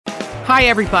Hi,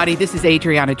 everybody. This is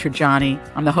Adriana Trajani.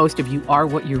 I'm the host of You Are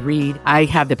What You Read. I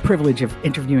have the privilege of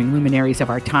interviewing luminaries of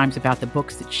our times about the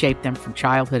books that shaped them from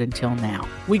childhood until now.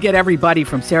 We get everybody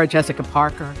from Sarah Jessica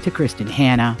Parker to Kristen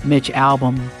Hanna, Mitch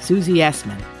Albom, Susie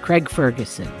Essman, Craig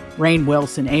Ferguson, Rainn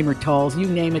Wilson, Amor Tolls, you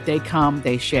name it, they come,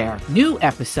 they share. New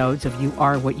episodes of You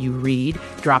Are What You Read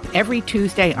drop every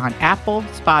Tuesday on Apple,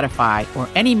 Spotify, or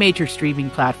any major streaming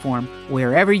platform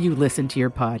wherever you listen to your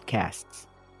podcasts.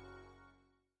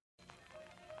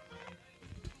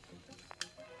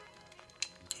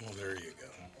 Well, there you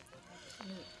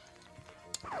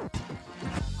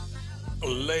go.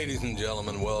 Ladies and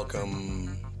gentlemen,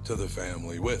 welcome to the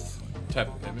family with... Type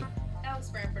of image. Alex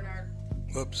Brandt Bernard.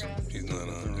 Whoops, he's not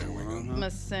on. There we go.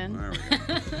 Listen.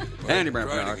 Andy Brandt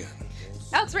Try it Bernard. again.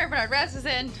 Alex Brandt Bernard.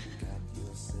 Rasmussen.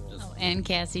 Oh, and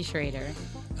Cassie Schrader.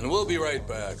 And we'll be right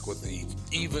back with the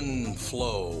even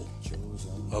flow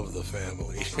of the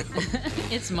family.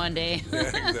 It's Monday.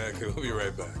 Yeah, exactly. We'll be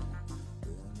right back.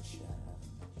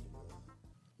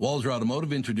 Walser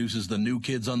Automotive introduces the new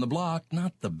kids on the block,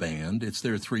 not the band. It's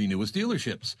their 3 newest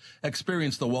dealerships.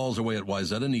 Experience the Walser way at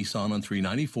Wayzata Nissan on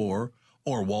 394,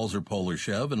 or Walser Polar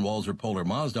Chev and Walser Polar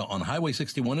Mazda on Highway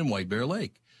 61 in White Bear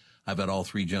Lake. I've had all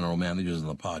 3 general managers on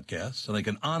the podcast, and I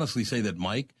can honestly say that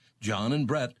Mike, John, and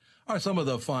Brett are some of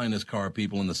the finest car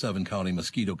people in the 7-county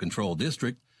mosquito control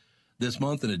district. This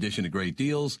month, in addition to great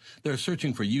deals, they're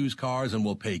searching for used cars and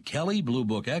will pay Kelly Blue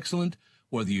Book Excellent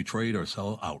whether you trade or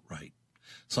sell outright.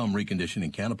 Some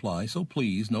reconditioning can apply, so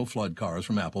please, no flood cars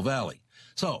from Apple Valley.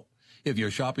 So, if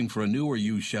you're shopping for a new or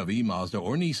used Chevy, Mazda,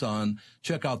 or Nissan,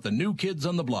 check out the new kids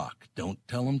on the block. Don't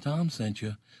tell them Tom sent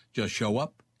you. Just show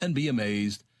up and be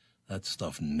amazed. That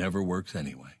stuff never works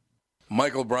anyway.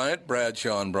 Michael Bryant,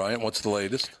 Bradshaw and Bryant, what's the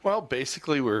latest? Well,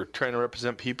 basically, we're trying to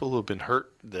represent people who have been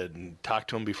hurt, then talk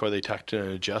to them before they talk to an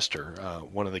adjuster.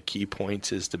 One of the key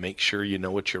points is to make sure you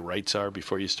know what your rights are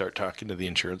before you start talking to the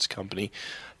insurance company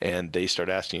and they start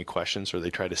asking you questions or they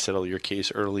try to settle your case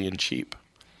early and cheap.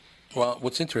 Well,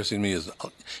 what's interesting to me is,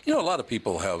 a lot of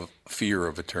people have fear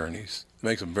of attorneys. It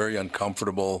makes them very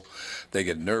uncomfortable. They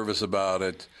get nervous about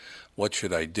it. What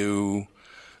should I do?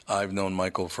 I've known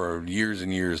Michael for years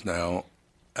and years now,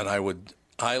 and I would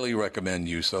highly recommend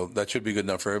you. So that should be good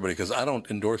enough for everybody, because I don't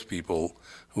endorse people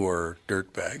who are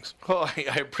dirtbags. Well,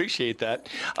 I appreciate that.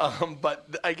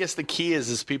 But I guess the key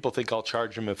is people think I'll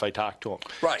charge them if I talk to them.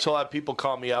 Right. So a lot of people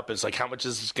call me up. It's like, how much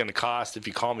is this going to cost if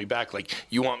you call me back? Like,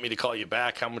 you want me to call you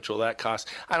back? How much will that cost?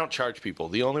 I don't charge people.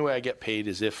 The only way I get paid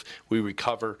is if we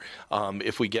recover,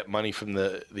 if we get money from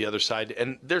the other side.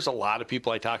 And there's a lot of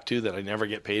people I talk to that I never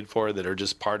get paid for that are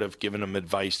just part of giving them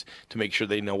advice to make sure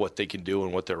they know what they can do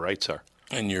and what their rights are.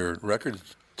 And your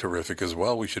record's terrific as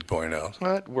well, we should point out.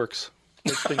 Well, it works.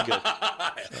 It's been good.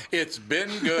 It's been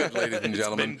good, ladies and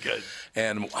gentlemen. It's been good.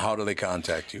 And how do they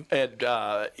contact you? And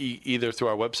either through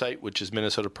our website, which is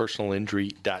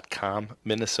minnesotapersonalinjury.com,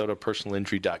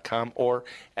 minnesotapersonalinjury.com, or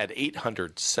at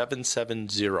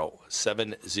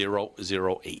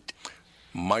 800-770-7008.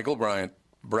 Michael Bryant,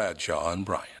 Bradshaw and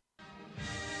Bryant.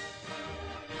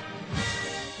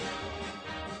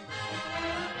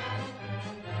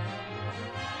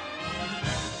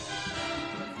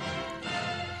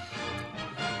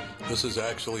 This is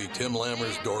actually Tim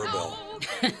Lammer's doorbell.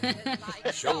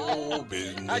 Show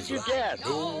business. How'd you guess?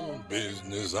 No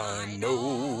business, I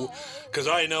know. Because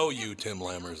I know you, Tim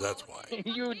Lammers, that's why.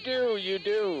 You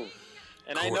do.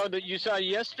 And I know that you saw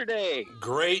yesterday.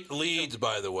 Great leads,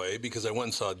 by the way, because I went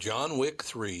and saw John Wick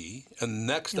 3, and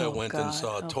next I went and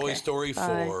saw Toy Story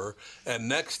 4, and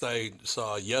next I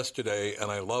saw yesterday, and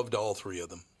I loved all 3 of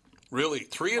them. Really,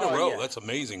 3 in a row, that's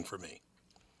amazing for me.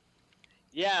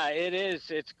 Yeah, it is.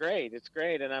 It's great.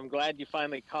 And I'm glad you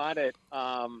finally caught it.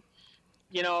 And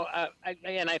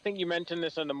I think you mentioned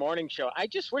this on the morning show. I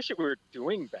just wish it were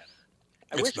doing better.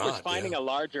 I wish it was finding a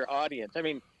larger audience. I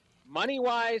mean,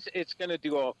 money-wise, it's going to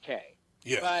do okay.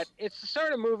 Yes. But it's the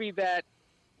sort of movie that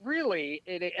really,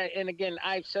 and again,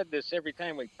 I've said this every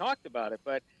time we've talked about it,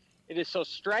 but it is so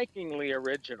strikingly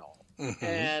original. Mm-hmm.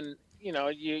 And,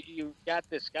 you got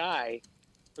this guy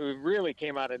who really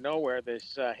came out of nowhere,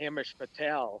 this Himesh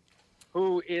Patel,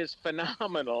 who is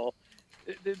phenomenal.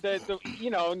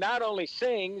 Not only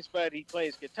sings, but he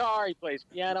plays guitar, he plays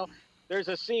piano. There's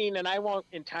a scene, and I won't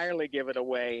entirely give it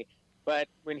away, but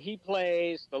when he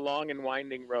plays The Long and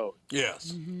Winding Road,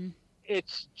 yes,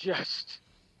 it's just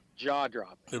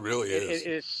jaw-dropping. It really is.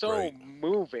 It is so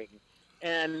moving.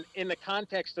 And in the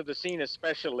context of the scene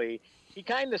especially, he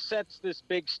kind of sets this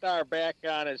big star back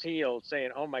on his heels,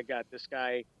 saying, oh, my God, this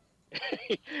guy,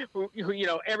 who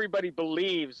everybody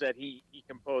believes that he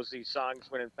composed these songs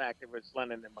when, in fact, it was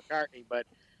Lennon and McCartney. But,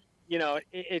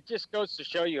 it just goes to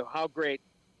show you how great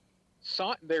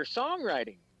their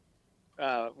songwriting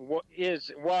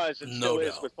was and still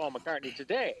is with Paul McCartney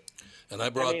today. And I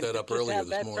brought that up earlier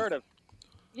this morning.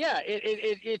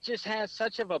 It just has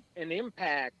such of an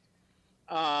impact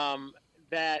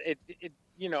that it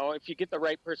if you get the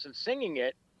right person singing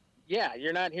it,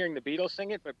 you're not hearing the Beatles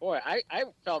sing it, but boy, I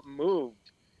felt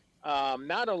moved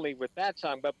not only with that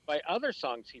song but by other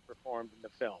songs he performed in the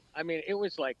film. I mean, it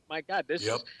was like, my God, this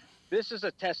is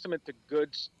a testament to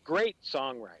great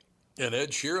songwriting. And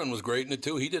Ed Sheeran was great in it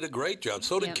too. He did a great job.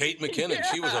 So did Kate McKinnon.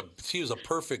 Yeah. She was a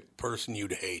perfect person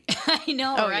you'd hate. I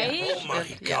know, right? Oh my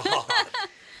God.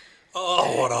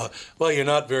 Oh, well, you're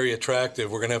not very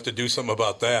attractive. We're going to have to do something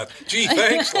about that. Gee,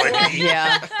 thanks, lady.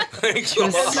 Yeah. Thanks She a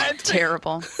was lot.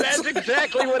 terrible. That's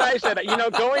exactly what I said.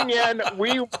 Going in,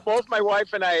 both my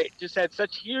wife and I just had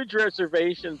such huge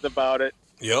reservations about it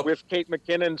with Kate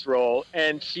McKinnon's role,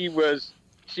 and she was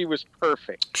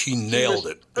perfect. She nailed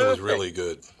it. It was really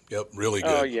good. Yep, really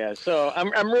good. Oh, yeah. So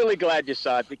I'm really glad you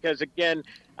saw it because, again,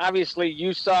 obviously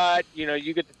you saw it.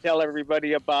 You get to tell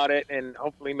everybody about it and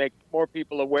hopefully make more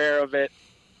people aware of it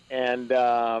and,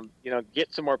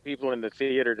 get some more people in the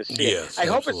theater to see it. I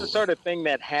hope it's the sort of thing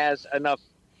that has enough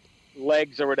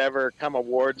legs or whatever come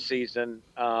award season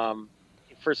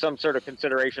for some sort of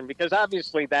consideration because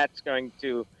obviously that's going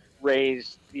to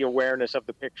raise the awareness of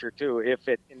the picture, too, if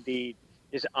it indeed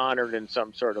is honored in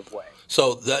some sort of way.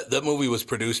 So that movie was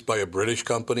produced by a British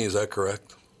company, is that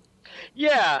correct?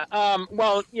 Yeah. I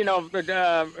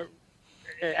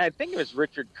think it was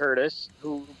Richard Curtis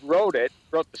who wrote the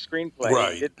screenplay.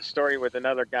 Right. He did the story with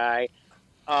another guy.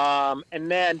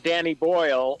 And then Danny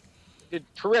Boyle,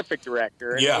 terrific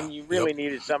director. And you really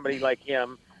needed somebody like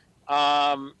him.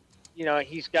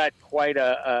 He's got quite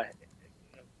a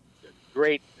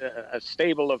great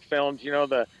stable of films.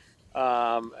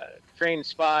 Train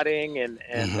Spotting and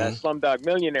Slumdog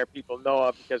Millionaire people know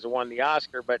of because it won the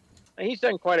Oscar, but he's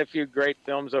done quite a few great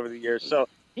films over the years. So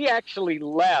he actually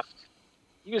left.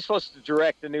 He was supposed to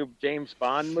direct the new James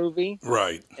Bond movie.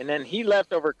 Right. And then he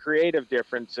left over creative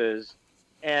differences,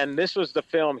 and this was the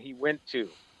film he went to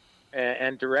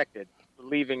and directed,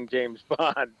 leaving James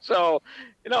Bond. So,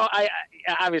 I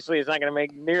obviously it's not going to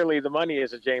make nearly the money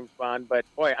as a James Bond, but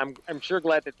boy, I'm sure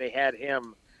glad that they had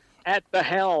him at the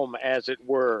helm, as it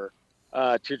were,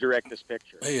 to direct this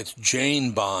picture. Hey, it's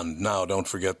Jane Bond now. Don't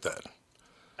forget that.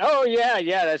 Oh,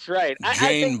 yeah, that's right.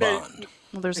 Jane Bond.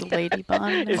 Well, there's a lady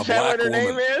Bond. Is that what her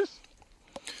name is?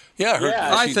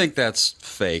 Yeah, I think that's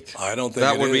fake. I don't think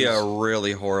that it would be is. a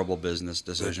really horrible business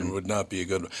decision. It would not be a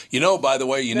good one. By the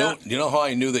way, you know how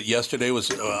I knew that yesterday was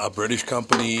a British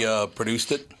company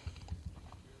produced it?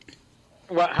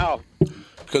 Well, how?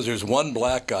 Because there's one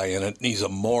black guy in it, and he's a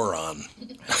moron.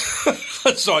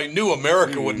 So I knew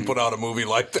America wouldn't put out a movie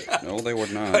like that. No, they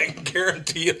would not. I can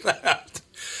guarantee you that.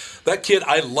 That kid,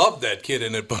 I love that kid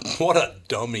in it, but what a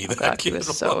dummy that kid was. He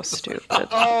was so stupid.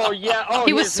 Oh, yeah. Oh,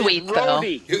 he was sweet, though.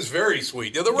 He was very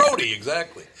sweet. Yeah, the roadie,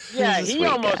 exactly. Yeah, He's a he sweet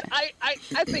almost. guy.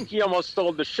 I think he almost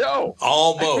stole the show.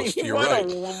 Almost, you're what right. a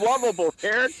lovable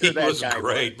character He that was guy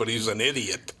great, but he's an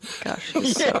idiot. Gosh,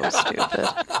 he's so stupid.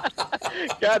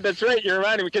 God, that's right. You're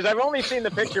reminding me because I've only seen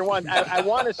the picture once. I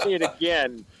want to see it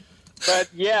again. But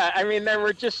yeah, I mean, there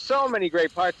were just so many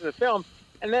great parts of the film.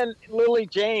 And then Lily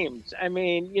James. I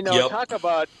mean, talk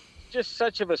about just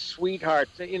such of a sweetheart.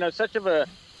 Such of the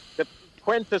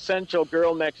quintessential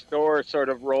girl next door sort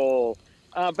of role.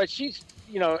 But she's,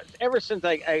 ever since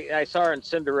I saw her in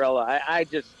Cinderella, I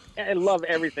love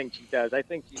everything she does. I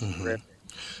think she's terrific.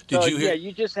 Did you hear? Yeah,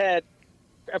 you just had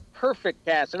a perfect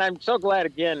cast, and I'm so glad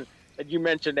again that you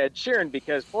mentioned Ed Sheeran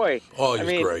because, boy,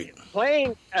 he's great.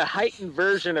 Playing a heightened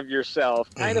version of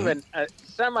yourself, kind of a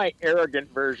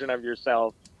semi-arrogant version of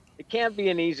yourself, it can't be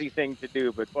an easy thing to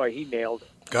do, but boy, he nailed it.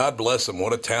 God bless him.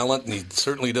 What a talent. And he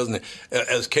certainly doesn't,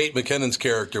 as Kate McKinnon's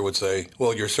character would say,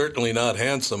 well, you're certainly not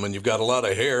handsome and you've got a lot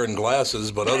of hair and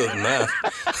glasses, but other than that,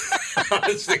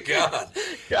 honest to God.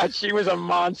 God, she was a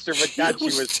monster, but God, she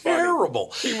was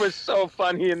terrible. Funny. She was so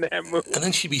funny in that movie. And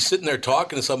then she'd be sitting there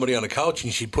talking to somebody on the couch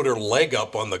and she'd put her leg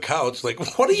up on the couch.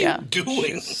 Like, what are you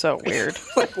doing? So weird.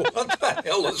 Like, what the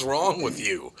hell is wrong with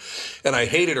you? And I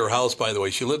hated her house, by the way.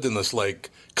 She lived in this,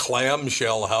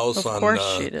 clamshell house on... Of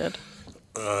course she did.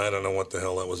 I don't know what the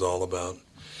hell that was all about.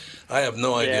 I have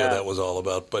no idea what that was all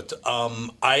about. But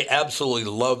I absolutely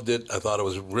loved it. I thought it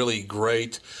was really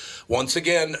great. Once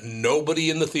again, nobody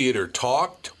in the theater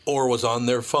talked or was on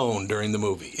their phone during the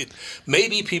movie.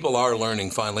 Maybe people are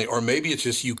learning finally, or maybe it's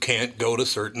just you can't go to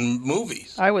certain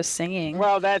movies. I was singing.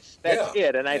 Well, that's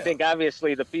it. And I think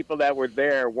obviously the people that were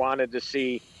there wanted to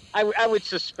see I would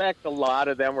suspect a lot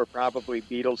of them were probably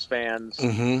Beatles fans.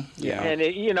 Mm-hmm. Yeah. And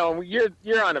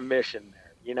you're on a mission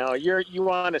there. You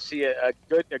want to see a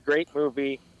great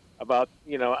movie about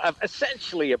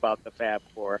essentially about the Fab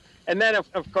Four. And then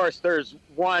of course there's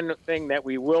one thing that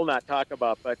we will not talk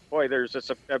about, but boy, there's a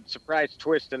surprise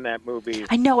twist in that movie.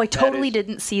 I know. I totally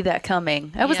didn't see that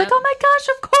coming. I was like, oh my gosh,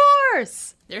 of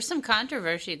course. There's some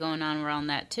controversy going on around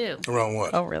that too. Around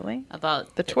what? Oh, really?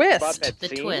 About The twist. About that the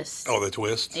scene? twist. Oh, the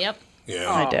twist. Yep. Yeah.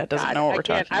 My dad doesn't know what we're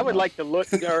talking I would about. like to look,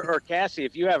 or Cassie,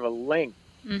 if you have a link,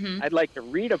 I'd like to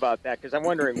read about that because I'm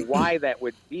wondering why that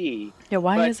would be. Yeah,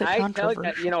 why But is it I tell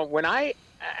controversial? you, when I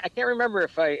can't remember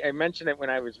if I mentioned it when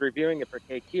I was reviewing it for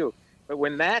KQ, but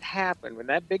when that happened, when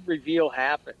that big reveal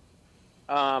happened,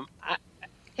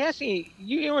 Cassie,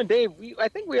 you and Dave, I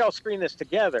think we all screened this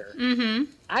together. Mm-hmm.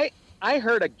 I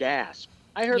heard a gasp.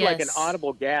 I heard like an Yes.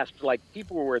 audible gasp, like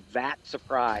people were that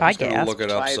surprised. I Just gonna gasped. look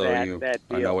it up by so that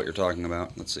I deal. know what you're talking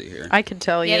about. Let's see here. I can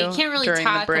tell you. Yeah, you can't really during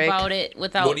talk the break. about it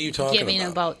without What are you talking giving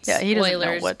about? about Yeah, he doesn't know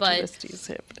spoilers, what but twist is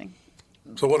happening.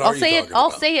 So what are you talking about?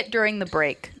 I'll say it during the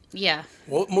break. yeah.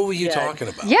 What movie are you Yeah. talking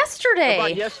about? Yesterday.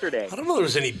 About yesterday. I don't know.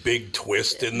 There's any big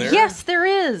twist in there. Yes, there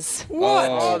is.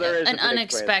 Oh, there is An a big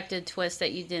unexpected twist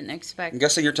that you didn't expect. I'm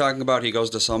guessing you're talking about he goes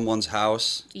to someone's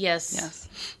house. Yes. Yes.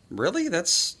 Really?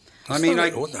 That's. I That's mean,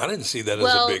 not- I I didn't see that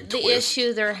Well, as a big the twist.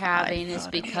 issue they're having I is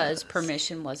thought it because was.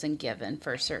 permission wasn't given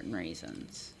for certain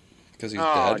reasons. because he's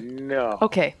Oh dead. no!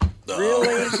 Okay.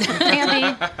 Really?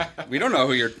 Andy. We don't know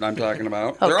who I'm talking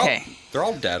about. Okay. They're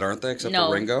all dead, aren't they? Except No.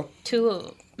 for Ringo.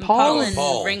 Paul Paul. and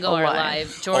Paul. Ringo are Alive.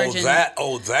 alive. George and that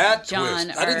John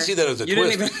twist. I didn't are- see that as a You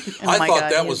twist. didn't even- I Oh my thought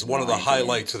God, that he was has one of the no idea.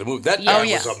 highlights of the movie. That Yeah. guy Oh,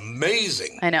 yes. was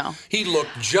amazing. I know. He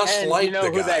looked just And like you know the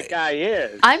who guy. that guy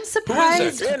is? I'm Who surprised.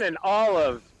 is He's been in all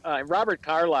of Robert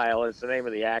Carlyle is the name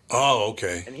of the actor, Oh,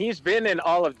 okay. and he's been in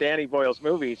all of Danny Boyle's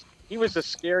movies. He was the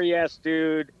scary ass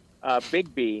dude,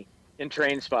 Big B, in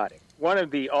Trainspotting. One of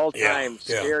the all-time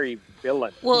Yeah, yeah. scary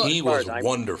villains. Well, He as far was as I'm-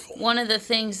 wonderful. one of the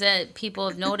things that people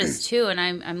have noticed too, and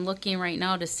I'm looking right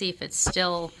now to see if it's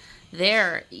still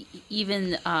there.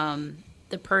 Even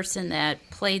the person that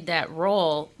played that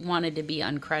role wanted to be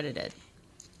uncredited.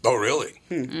 Oh, really?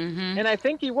 And I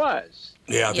think he was.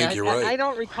 Yeah, I think Yeah. you're I right.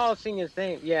 don't recall seeing his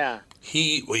name. Yeah.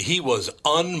 He was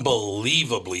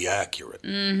unbelievably accurate.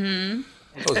 Mm-hmm.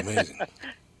 That was amazing.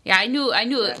 Yeah, I knew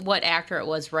what actor it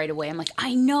was right away. I'm like,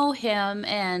 I know him,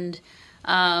 and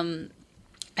I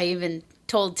even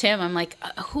told Tim, I'm like,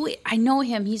 who? I know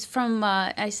him. He's from.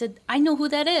 I said, I know who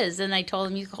that is, and I told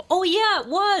him, you go, oh yeah, it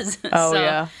was. Oh, So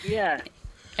yeah. Yeah.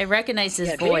 I recognized his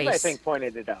Yeah, voice. Dave, I think,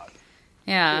 pointed it out.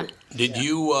 Yeah. Did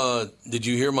you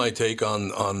hear my take on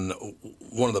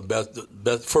one of the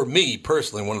best for me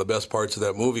personally? One of the best parts of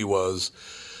that movie was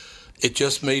it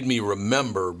just made me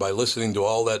remember by listening to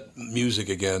all that music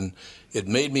again. It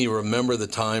made me remember the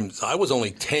time I was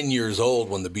only 10 years old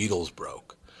when the Beatles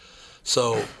broke.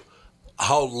 So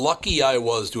how lucky I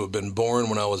was to have been born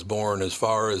when I was born, as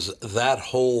far as that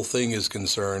whole thing is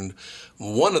concerned.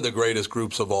 One of the greatest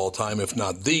groups of all time, if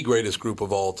not the greatest group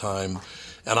of all time.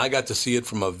 And I got to see it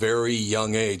from a very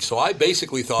young age. So I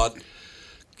basically thought,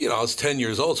 I was 10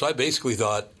 years old, so I basically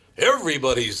thought,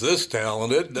 everybody's this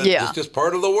talented. Yeah. It's just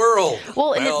part of the world.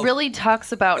 Well, and it really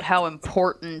talks about how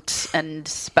important and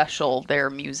special their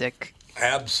music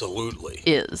Absolutely.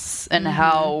 is and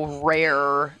how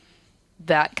rare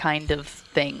that kind of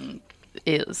thing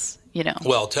is,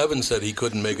 Well, Tevin said he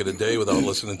couldn't make it a day without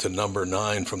listening to Number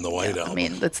 9 from the White Album. I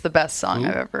mean, it's the best song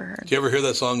I've ever heard. Did you ever hear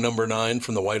that song Number 9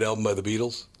 from the White Album by the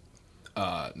Beatles?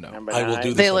 No. Number I will do nine.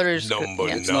 this. They one. literally just go- Number yeah.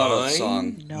 9. It's not a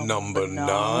song. Number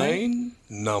 9.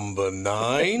 Number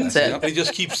 9. That's it. And he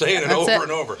just keeps saying it That's over it.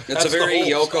 and over. It's That's a the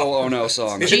very whole Yoko song. Ono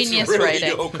song. It's Genius really writing.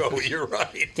 Yoko, you're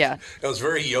right. Yeah. That was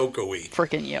very Yoko-y.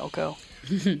 Freaking Yoko.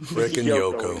 Frickin'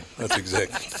 Yoko. That's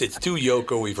exactly. It's too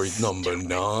Yoko-y for Number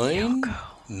 9.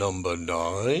 Number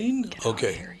 9.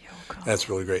 Okay. Here, Yoko. That's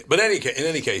really great. But in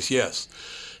any case, yes.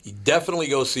 You definitely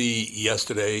go see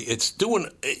Yesterday. It's doing,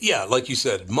 like you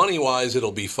said, money-wise,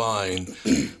 it'll be fine.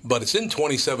 But it's in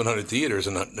 2,700 theaters,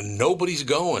 and nobody's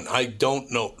going. I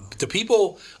don't know. Do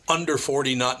people under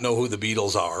 40 not know who the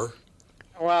Beatles are?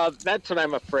 Well, that's what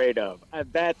I'm afraid of.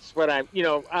 That's what I'm,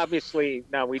 obviously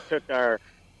now we took our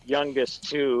youngest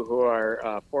two who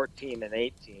are 14 and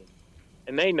 18.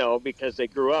 And they know because they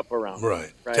grew up around.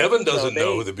 Right. Right? Kevin doesn't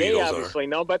know who the They Beatles obviously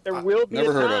know, but there will be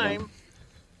never a heard of time them.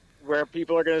 where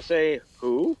people are going to say,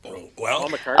 "Who?" Well, Paul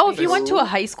McCartney? Oh, if you went to Who? a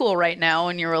high school right now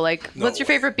and you were like, what's your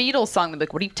way. favorite Beatles song? They'd be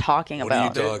like, what are you talking what are you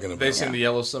about? talking about? They sing the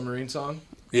Yellow Submarine song.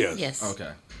 Yes. Yes.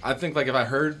 Okay. I think like if I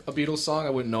heard a Beatles song, I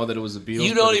wouldn't know that it was the Beatles.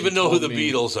 You don't but if even know who told the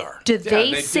me- Beatles are. Did Yeah,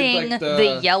 they, they did, sing like,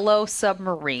 the Yellow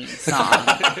Submarine song?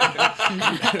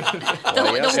 The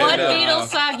one Beatles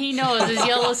song he knows is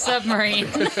Yellow Submarine.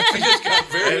 She just got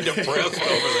very depressed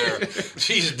over there.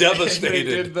 She's They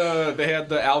devastated. did they had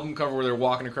the album cover where they're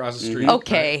walking across the street.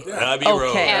 Okay. Abbey Road.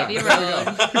 Okay. Abbey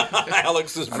Road.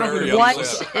 Alex is very What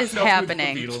upset. is I know who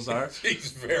happening? The Beatles are.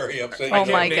 She's very upset. Oh I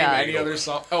can't my name God. Any other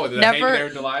song? Oh, the Never- Hey There,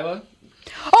 Delilah.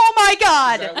 Oh my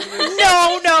God! Is that what it is?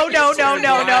 No!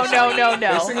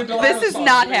 They sing a Delilah This is song,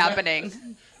 not do they not? happening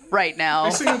right now.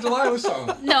 They sing a Delilah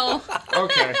song. No.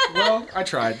 Okay. Well, I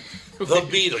tried. The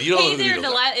Beatles. You don't know Hey who the there, Beatles are.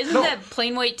 Delilah. Isn't that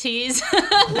Plain White Tees?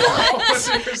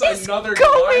 There's another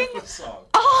going Delilah song.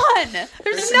 On!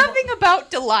 There's nothing about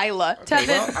Delilah. Tevin.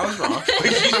 Well, I was wrong.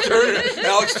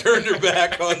 Alex turned her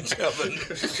back on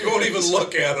Tevin. She won't even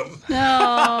look at him.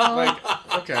 No. Like,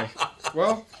 okay.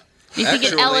 Well, You thinking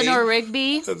Actually- Eleanor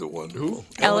Rigby? That's wonderful.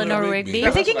 Eleanor Rigby.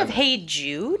 You're thinking of Hey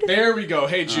Jude? there we go.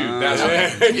 Hey Jude. That's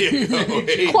right. There you go.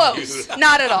 Hey, Close. Jude.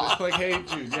 Not at all. Like Hey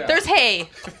Jude. Yeah. There's Hey.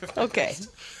 Okay.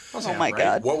 Oh my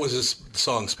God. What was this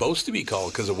song supposed to be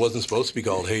called? Because it wasn't supposed to be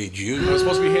called Hey It Jude. was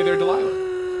supposed to be Hey There, Delilah.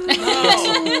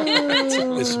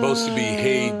 It's supposed to be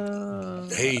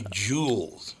Hey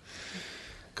Jules.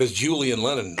 Because Julian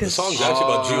Lennon, the song's actually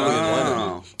about Julian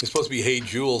Lennon. It's supposed to be Hey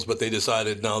Jules, but they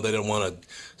decided no, they didn't want to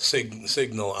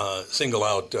single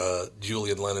out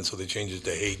Julian Lennon, so they changed it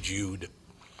to Hey Jude.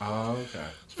 Oh, okay.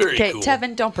 It's very Okay, cool.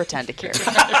 Tevin, don't pretend to care.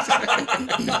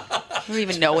 I don't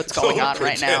even know what's going on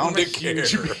right now. Pretend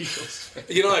to care.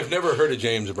 You know, I've never heard of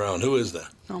James Brown. Who is that?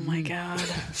 Oh my God.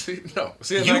 See,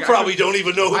 You like, probably don't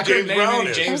even know who I couldn't James name Brown any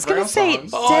is. I James was gonna Brown say,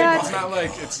 songs. Dad, It's not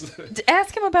like it's.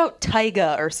 ask him about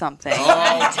Tyga or something.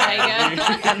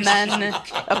 Tyga. And then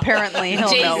apparently he'll know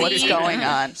Jay-Z. what's going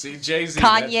on. See, Jay-Z.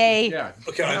 Kanye. Yeah.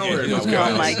 Okay, Now yeah, we're- those now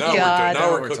guys. Oh my Now we're- God.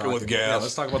 Now we're we're cooking with talking. Yeah, let's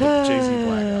gas. talk about the Jay-Z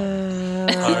Black Album.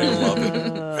 I love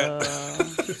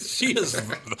it. She is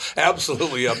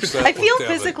absolutely upset. I feel with Tevin.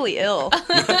 physically ill.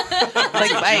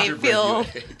 Like I feel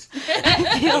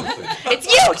it's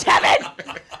you,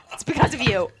 Tevin. It's because of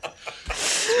you.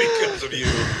 because of you.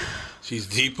 She's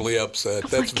deeply upset.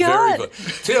 That's God. very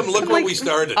fun. Tim, look where we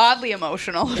started. Oddly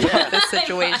emotional about this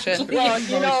situation. Well,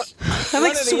 you know, I'm one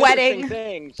like of the sweating. interesting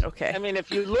Things, Okay. I mean,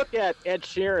 if you look at Ed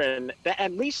Sheeran,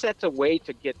 at least that's a way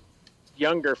to get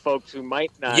younger folks who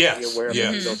might not Yes, be aware of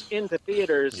yes. the Beatles into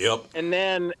theaters. Yep. And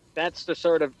then that's the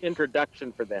sort of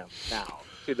introduction for them now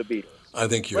to the Beatles. I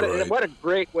think you're What, right. what a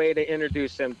great way to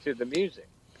introduce them to the music.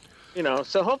 You know,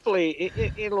 so hopefully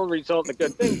it'll result in a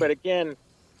good thing. But again,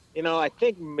 you know, I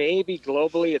think maybe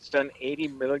globally it's done 80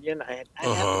 million. I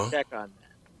have to check on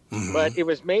that. Mhm. But it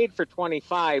was made for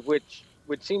 25, which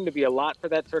would seem to be a lot for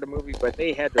that sort of movie. But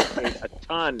they had to pay a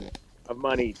ton of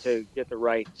money to get the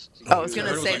rights. I was I gonna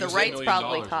heard it was say like the $1 rights million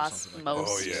probably or cost something. most.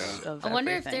 Oh, yeah. Of I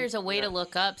wonder if everything. there's a way to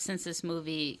look up since this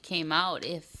movie came out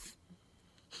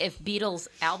if Beatles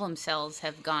album sales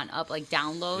have gone up, like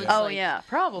downloads. Oh like, yeah,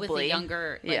 probably. with a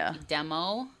younger Yeah.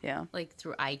 demo, Yeah. like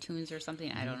through iTunes or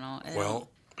something. I don't know. Well,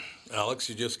 Alex,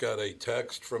 you just got a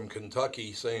text from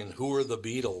Kentucky saying, "Who are the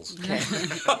Beatles?"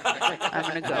 I'm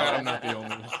gonna Glad I'm go not the only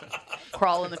one.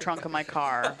 crawl in the trunk of my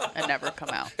car and never come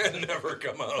out And never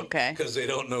come out. Okay. Because they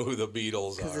don't know who the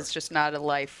Beatles because are. it's just not a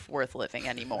life worth living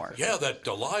anymore. Yeah, that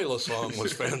Delilah song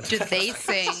was fantastic. Did they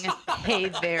sing "Hey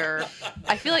There"?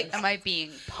 I feel like am I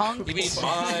being punked? You mean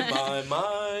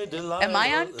my Delilah? Am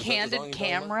I on Is that the song Candid you're talking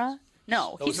Camera?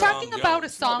 No, That he's was Tom talking about a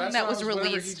Jones. song That's that not was whatever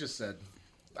released. He just said.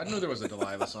 I knew there was a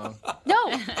Delilah song. No,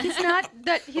 he's not.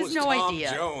 That It he's was no Tom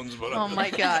idea. Jones, but Oh my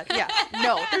God! Yeah,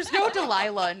 no, there's no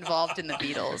Delilah involved in the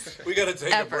Beatles. We got to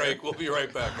take Ever. a break. We'll be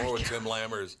right back. More with Tim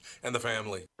Lammers and the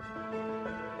family.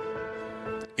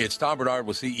 It's Tom Bernard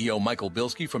with CEO Michael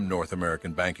Bilski from North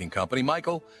American Banking Company.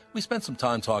 Michael, we spent some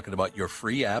time talking about your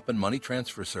free app and money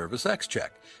transfer service, XCheck,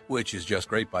 which is just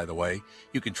great, by the way.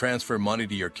 You can transfer money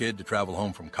to your kid to travel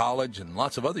home from college and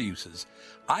lots of other uses.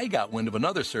 I got wind of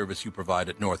another service you provide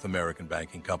at North American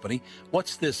Banking Company.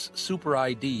 What's this Super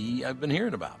ID I've been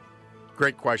hearing about?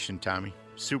 Great question, Tommy.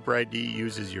 Super ID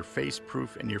uses your face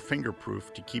proof and your finger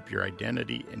proof to keep your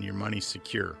identity and your money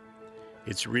secure.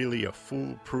 It's really a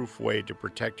foolproof way to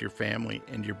protect your family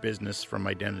and your business from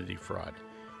identity fraud.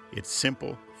 It's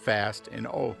simple, fast, and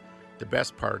the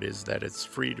best part is that it's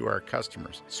free to our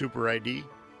customers. Super ID,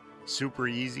 super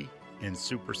easy, and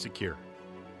super secure.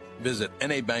 Visit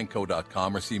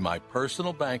nabankco.com or see my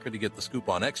personal banker to get the scoop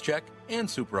on XCheck and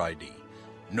Super ID.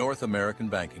 North American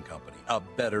Banking Company, a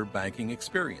better banking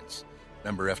experience.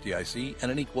 Member FDIC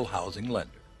and an equal housing lender.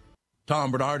 Tom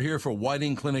Bernard here for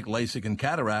Whiting Clinic LASIK and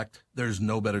Cataract. There's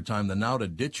no better time than now to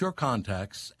ditch your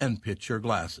contacts and pitch your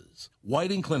glasses.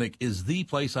 Whiting Clinic is the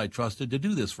place I trusted to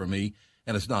do this for me,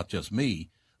 and it's not just me.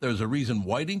 There's a reason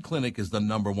Whiting Clinic is the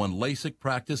 #1 LASIK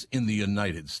practice in the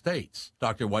United States.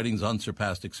 Dr. Whiting's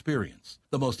unsurpassed experience,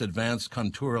 the most advanced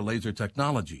Contura laser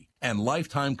technology, and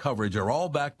lifetime coverage are all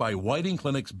backed by Whiting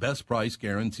Clinic's best price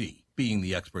guarantee. Being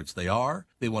the experts they are,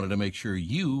 they wanted to make sure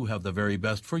you have the very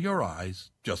best for your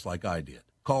eyes, just like I did.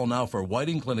 Call now for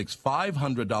Whiting Clinic's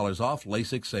 $500 off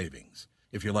LASIK savings.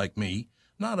 If you're like me,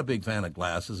 not a big fan of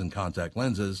glasses and contact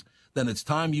lenses, then it's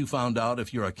time you found out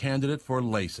if you're a candidate for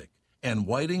LASIK. And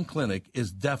Whiting Clinic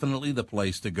is definitely the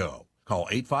place to go. Call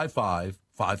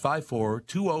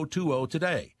 855-554-2020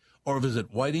 today or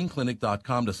visit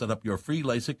whitingclinic.com to set up your free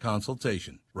LASIK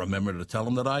consultation. Remember to tell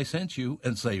them that I sent you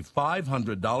and save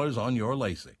 $500 on your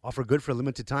LASIK. Offer good for a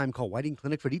limited time. Call Whiting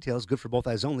Clinic for details. Good for both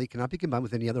eyes only. Cannot be combined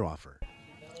with any other offer.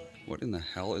 What in the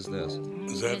hell is this?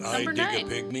 Is that I number Dig 9. a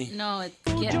Pygmy? No, it's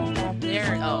Get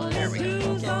There. Oh, there we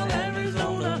go. Get Back.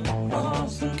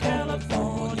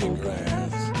 California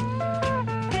grass.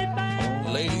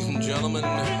 Ladies and gentlemen,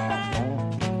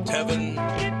 Tevin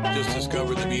just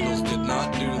discovered the Beatles did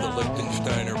not do the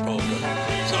Lichtensteiner polka.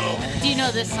 So, Do you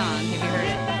know this song? Have you heard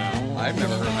it? I've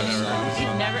never heard this song.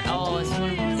 You've never? Oh, it's one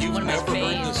of my you've never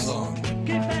heard this song.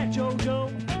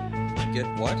 Get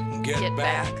what? Get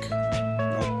back.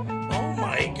 Oh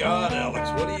my God, Alex,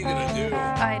 what are you gonna do?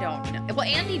 I don't know. Well,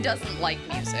 Andy doesn't like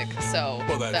music, so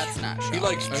that's not He shocking.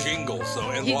 likes jingles, so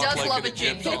and He walk does like love an a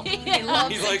jingle. Egyptian. He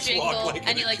loves He a likes jingle, walk like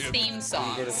and he an likes Egyptian. theme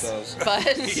songs. Good at those.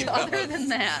 But He other does. than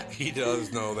that, He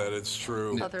does know that it's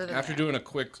true. other than After that, doing a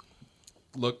quick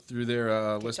look through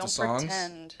their list don't of songs,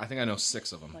 pretend I think I know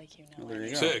 6 of them. like you know. There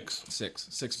you go. Six.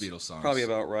 Six Beatles songs. Probably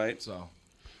about right. So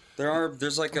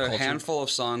There's like a Culture. handful of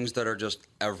songs that are just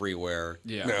everywhere.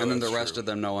 Yeah. Yeah, and then the that's rest true. of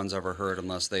them no one's ever heard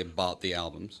unless they bought the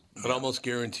albums. I'd almost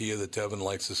guarantee you that Tevin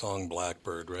likes the song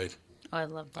Blackbird, right? Oh, I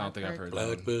love I don't think I've Blackbird. heard that.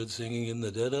 Blackbird singing in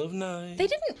the dead of night. They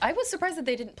didn't. I was surprised that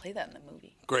they didn't play that in the movie.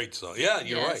 Great song. Yeah,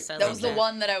 you're Yes, right. I That love was the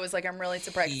one that I was like, I'm really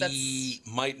surprised. That's He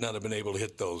might not have been able to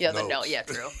hit those yeah, notes. the note. Yeah,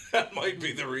 true. That might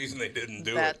be the reason they didn't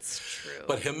do That's it. true.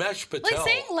 But Himesh Patel. like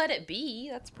saying "Let It Be,"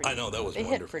 that's pretty. I know, that was They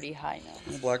hit wonderful. pretty high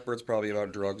notes. Blackbird's probably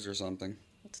about drugs or something.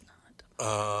 It's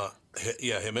not.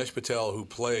 Himesh Patel, who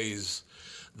plays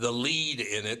the lead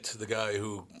in it, the guy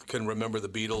who can remember the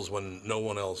Beatles when no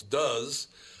one else does,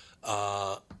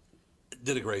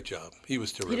 did a great job. He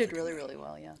was terrific. He did really, really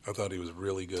well. Yeah. I thought he was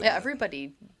really good. Yeah,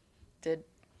 everybody did.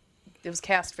 It was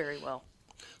cast very well.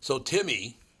 So,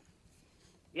 Timmy,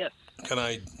 Yes. can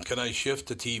I shift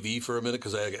to TV for a minute?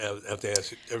 Because I have to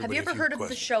ask everybody Have you a ever few heard of the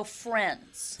questions. show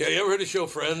Friends? Yeah, you ever heard of the show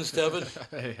Friends, Tevin?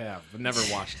 I have, but never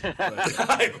watched it. But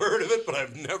I've heard of it, but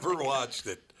I've never watched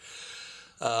it.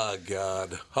 Oh,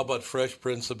 God. How about Fresh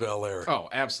Prince of Bel-Air? oh,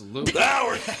 absolutely.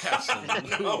 Howard!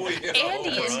 Absolutely. No, we have Andy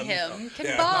over and on- him can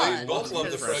Yeah, bond. they both love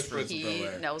the because Fresh Prince of He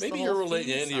Bel-Air. knows Maybe the you're whole related.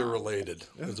 theme Andy, you're song. related.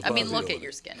 There's a I mean, look possibility. at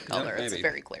your skin color. It's maybe.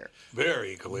 very clear.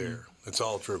 Very clear. It's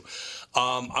all true.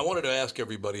 I wanted to ask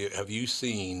everybody, have you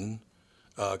seen,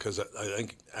 because I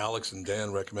think Alex and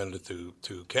Dan recommended it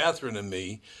to Catherine and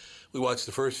me, we watched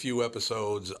the first few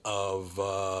episodes of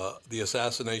The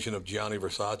Assassination of Gianni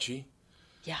Versace.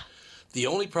 Yeah. The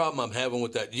only problem I'm having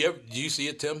with that, do you see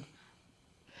it, Tim?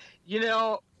 You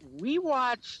know, we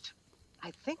watched,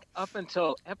 I think, up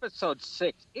until episode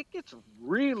 6. It gets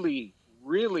really,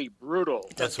 really brutal.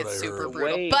 It does That's what get I super heard.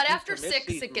 brutal. Way But he after commits 6,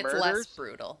 these it gets murders. less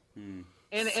brutal. And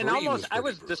Three almost, was I pretty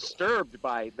was brutal. disturbed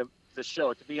by the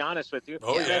show, to be honest with you.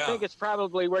 Oh, and yeah. I think it's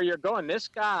probably where you're going. This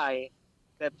guy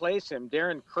that plays him,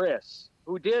 Darren Criss,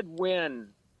 who did win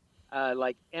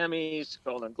like Emmys,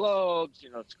 Golden Globes,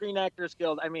 Screen Actors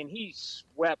Guild. I mean, he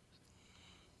swept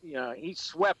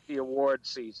the award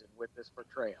season with this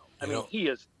portrayal. I mean, he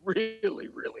is really,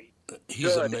 really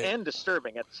He's good ama- and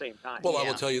disturbing at the same time. Well, I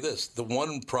will tell you this. The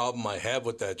one problem I have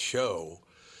with that show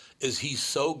is he's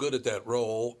so good at that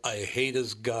role, I hate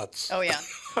his guts. Oh, yeah.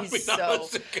 I He's mean, so.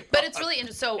 honest to God. But it's really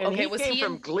interesting. So, And okay, he was came he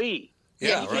from in. Glee.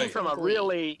 Yeah, he right. came from a Glee.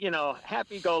 really,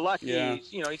 happy-go-lucky. Yeah.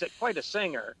 He's quite a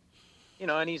singer,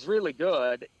 and he's really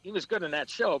good. He was good in that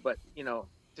show, but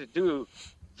to do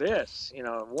this,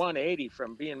 180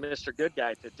 from being Mr. Good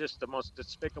Guy to just the most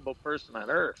despicable person on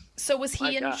earth. So, was My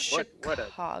he in God, what a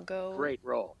Chicago? Great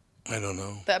role. I don't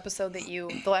know. The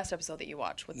last episode that you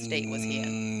watched, what state was he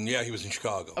in? Yeah, he was in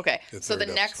Chicago. Okay, so the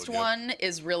third next episode, yeah. one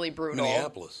is really brutal.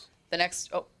 Minneapolis. The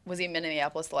next, was he in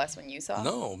Minneapolis, the last one you saw?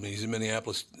 No, he's in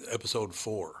Minneapolis, episode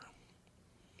 4.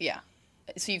 Yeah.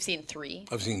 So you've seen 3?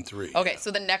 I've seen 3. Okay,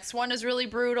 so the next one is really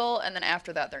brutal, and then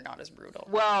after that, they're not as brutal.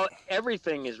 Well,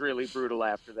 everything is really brutal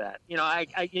after that.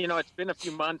 It's been a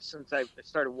few months since I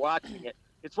started watching it.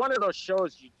 It's one of those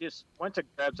shows you just, once it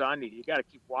grabs on you got to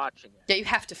keep watching it. Yeah, you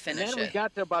have to finish and then it. we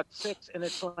got to about 6, and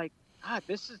it's like, God,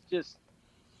 this is just,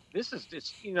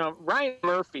 Ryan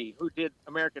Murphy, who did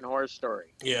American Horror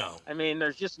Story. Yeah. I mean,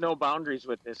 there's just no boundaries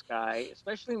with this guy,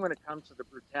 especially when it comes to the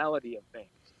brutality of things.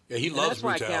 Yeah, he And loves that's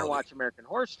why brutality. I can't watch American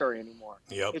Horror Story anymore.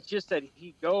 Yep. It's just that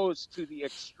he goes to the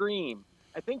extreme.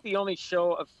 I think the only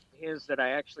show of his that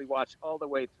I actually watched all the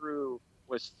way through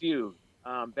was Feud,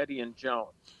 Betty and Joan.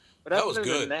 But That was other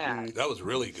good. than that, That was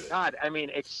really good. God, I mean,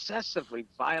 excessively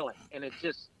violent, and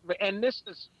this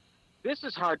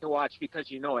is hard to watch because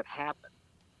it happened.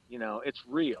 It's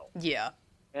real. Yeah.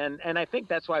 And I think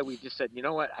that's why we just said, you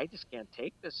know what, I just can't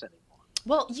take this anymore.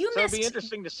 Well, So it'll be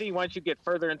interesting to see once you get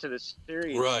further into the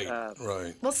series. Right.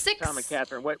 Well, 6. Tom and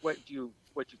Catherine, what you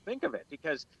think of it?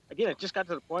 Because again, it just got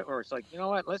to the point where it's like, you know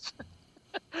what, let's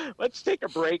take a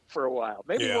break for a while.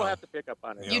 Maybe we'll have to pick up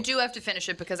on it. You do have to finish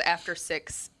it because after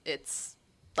 6, it's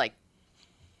like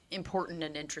important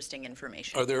and interesting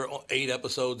information. Are there 8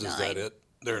 episodes? Is 9. that it?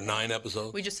 There are 9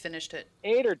 episodes? We just finished it.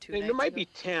 8 or 2 there nights might ago. be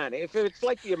 10. If it's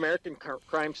like the American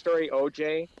Crime Story,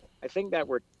 OJ, I think that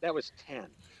was 10.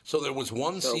 So there was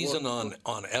one So season on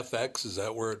FX. Is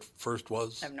that where it first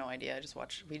was? I have no idea.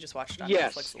 We just watched it on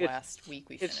Yes, Netflix the last week.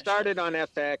 We It finished started on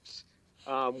FX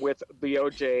with the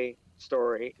OJ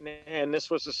story, and this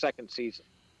was the second season.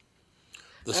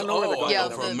 The, I don't know where they're going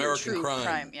with for that. American true Crime.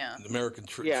 crime, yeah. The American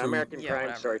True. Yeah, American Yeah, Crime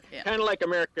whatever, Story. yeah. Kind of like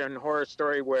American Horror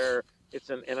Story, where it's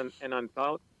an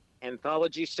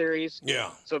anthology series. Yeah.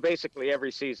 So basically,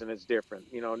 every season is different.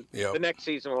 Yep. The next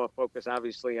season will focus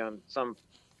obviously on some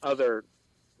other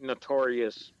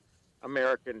notorious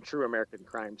true American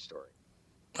crime story.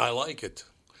 I like it.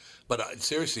 But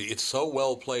seriously, it's so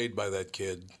well played by that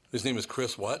kid. His name is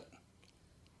Chris what?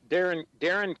 Darren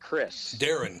Criss.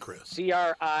 Darren Criss.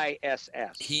 Criss.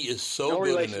 He is so no good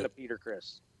in relation it. to Peter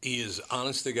Criss. He is,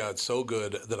 honest to God, so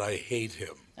good that I hate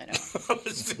him. I know.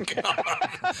 Honest to God.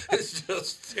 It's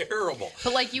just terrible.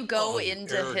 But like you go Oh,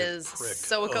 into arrogant his, prick.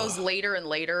 so it goes Ugh. later and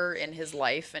later in his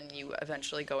life, and you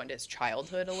eventually go into his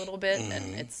childhood a little bit, Mm-hmm.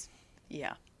 and it's,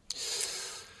 yeah.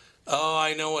 Oh,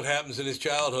 I know what happens in his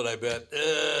childhood, I bet.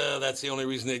 That's the only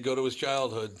reason they'd go to his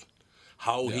childhood.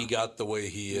 How he got the way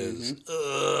he is.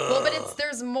 Well, but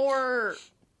there's more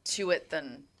to it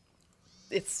than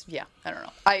it's, yeah, I don't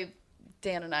know.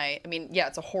 Dan and I mean, yeah,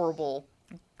 it's a horrible,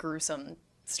 gruesome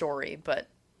story, but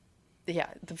yeah,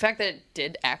 the fact that it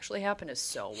did actually happen is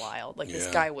so wild. Like, this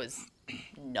Yeah. guy was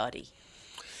nutty.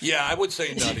 Yeah, I would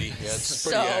say nutty. Yeah, it's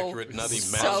pretty So- accurate. Nutty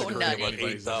so massacring nutty. about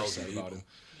Everybody's ever 8,000 said about people. him.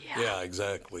 Yeah,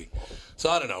 exactly. So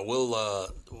I don't know.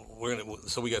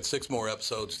 So we got 6 more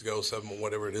episodes to go, 7,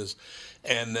 whatever it is,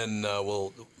 and then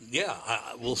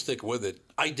we'll stick with it.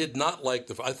 I did not like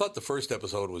I thought the first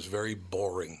episode was very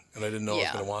boring, and I didn't know I was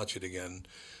Yeah. going to watch it again.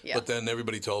 Yeah. But then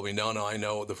everybody told me, no, I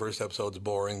know the first episode's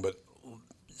boring, but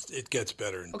it gets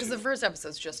better. Because the first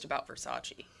episode's just about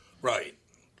Versace. Right.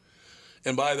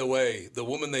 And by the way, the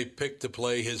woman they picked to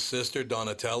play his sister,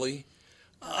 Donatelli,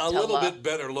 a little Donatella. bit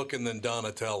better looking than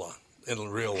Donatella in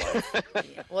real life.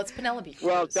 Well, it's Penelope Cruz.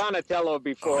 Well, Donatello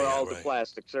before Oh, yeah, all the right.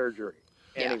 plastic surgery.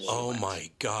 Yeah. Anyway. Oh my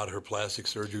God, her plastic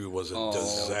surgery was a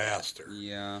disaster.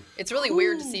 Yeah. It's really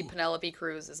weird to see Penelope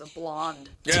Cruz as a blonde.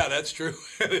 Yeah, that's true.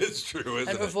 It is true, isn't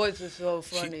And her it? voice is so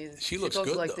funny. she looks talks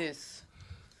good, like though. this.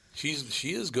 She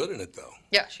is good in it though.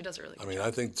 Yeah, she does a really good I mean, job.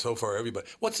 I think so far everybody.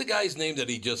 What's the guy's name that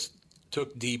he just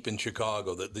took deep in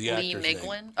Chicago? The Lee actor's name.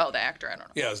 Miglin? Oh, the actor, I don't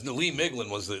know. Yeah, Lee Miglin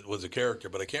was the character,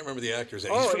 but I can't remember the actor's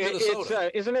name. He's Oh, from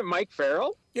Minnesota. isn't it Mike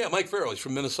Farrell? Yeah, Mike Farrell. He's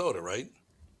from Minnesota, right?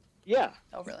 Yeah.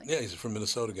 Oh, really? Yeah, he's from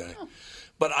Minnesota guy.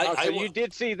 But So you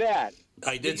did see that.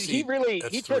 I did see. He really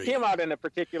that's took 3. him out in a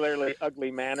particularly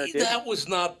ugly manner. Didn't That was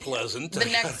not pleasant. The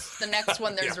next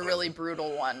one, there's a really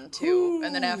brutal one too,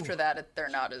 and then after that, they're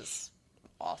not as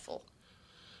awful.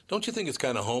 Don't you think it's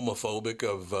kind of homophobic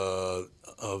of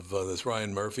this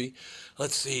Ryan Murphy?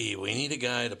 Let's see. We need a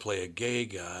guy to play a gay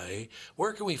guy.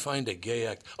 Where can we find a gay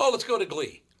act? Oh, let's go to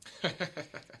Glee.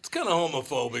 It's kind of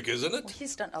homophobic, isn't it?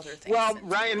 He's done other things. Well,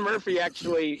 Ryan Murphy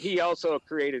actually, he also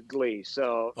created Glee.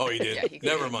 So. Oh, he did. Yeah, he could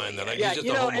Never do mind Glee, then. yeah. He's just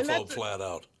You a know, and homophobe that's- flat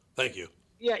out. Thank you.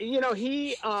 Yeah,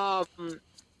 he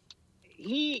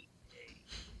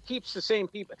keeps the same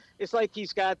people. It's like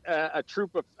he's got a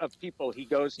troop of people he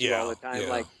goes to all the time. Yeah,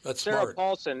 Like that's Sarah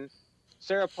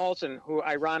smart. Paulson, who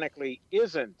ironically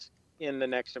isn't in the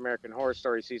next American Horror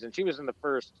Story season. She was in the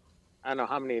first. I don't know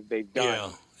how many they've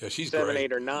done. Yeah, she's 7, great.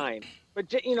 8, or 9.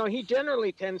 But he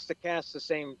generally tends to cast the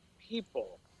same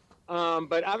people.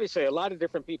 But obviously, a lot of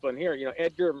different people in here. You know,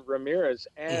 Edgar Ramirez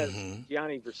as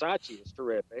Gianni Versace is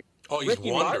terrific. Oh, he's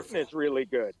Ricky wonderful. Martin is really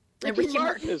good. And Ricky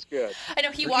Martin is good. I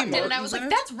know he Ricky walked in and I Martin's was like, in it?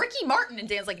 "That's Ricky Martin," and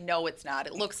Dan's like, "No, it's not.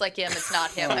 It looks like him. It's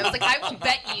not him." I was like, "I will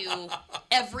bet you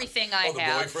everything I the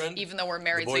have, boyfriend? even though we're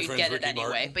married, so you boyfriend's get it Ricky anyway."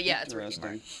 Martin? But yeah, it's Ricky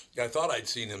Interesting. Martin. I thought I'd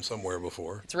seen him somewhere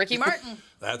before. It's Ricky Martin.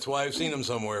 That's why I've seen him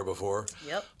somewhere before.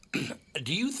 Yep.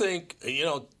 Do you think,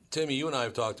 Timmy, you and I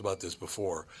have talked about this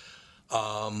before.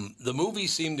 The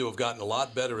movies seem to have gotten a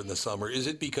lot better in the summer. Is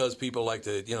it because people like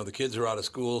to, the kids are out of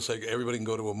school, so everybody can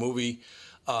go to a movie?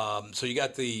 So you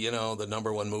got the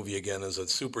number one movie again is a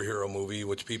superhero movie,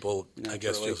 which people, I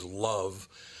guess, just love.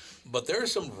 But there are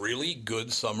some really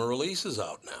good summer releases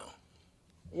out now.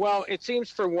 Well, it seems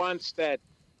for once that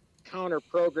counter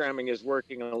programming is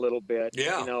working a little bit.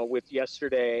 Yeah. With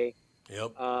yesterday.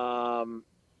 Yep.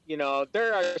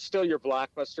 There are still your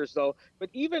blockbusters, though. But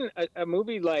even a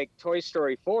movie like Toy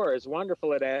Story 4, as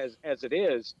wonderful as it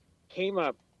is, came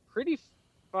up pretty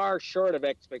far short of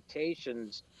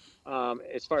expectations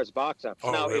as far as box office.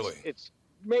 Oh, now, really? It's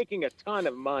making a ton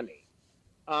of money.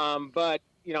 But,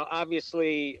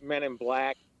 obviously Men in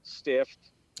Black stiffed.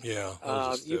 Yeah.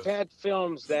 You've had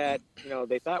films that,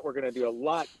 they thought were going to do a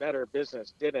lot better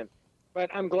business, didn't. But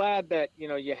I'm glad that,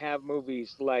 you have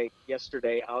movies like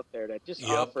Yesterday out there that just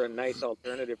offer a nice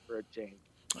alternative for a change.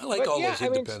 I like all those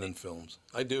independent films.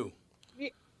 I do.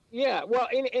 Yeah, well,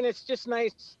 and it's just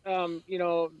nice,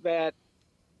 that,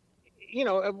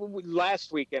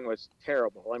 last weekend was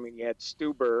terrible. I mean, you had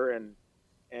Stuber and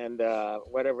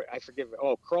whatever, I forget.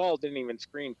 Oh, Crawl didn't even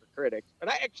screen for critics. But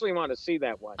I actually want to see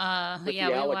that one. With the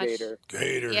alligator.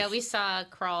 Gators. Yeah, we saw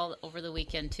Crawl over the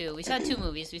weekend, too. We saw two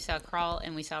movies. We saw Crawl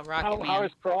and we saw Rocketman. How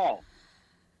is Crawl?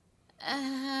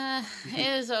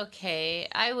 It was okay.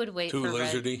 I would wait Too for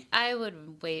lizardy? I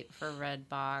would wait for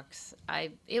Redbox.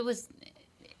 I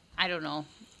don't know.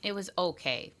 It was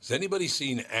okay. Has anybody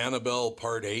seen Annabelle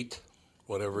Part 8?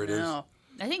 Whatever it is. No.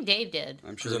 I think Dave did.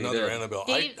 I'm sure There's he another did. Annabelle.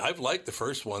 Dave- I've liked the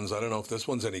first ones. I don't know if this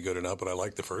one's any good or not, but I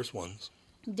like the first ones.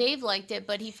 Dave liked it,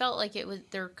 but he felt like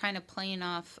they're kind of playing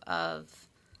off of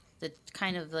the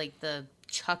kind of like the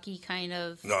Chucky kind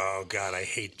of. Oh, God, I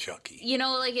hate Chucky.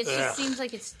 It just Ugh. seems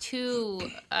like it's too.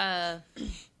 I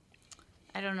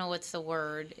don't know what's the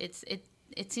word.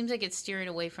 It seems like it's steering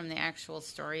away from the actual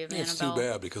story of It's Annabelle. too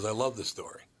bad because I love the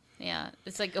story. Yeah,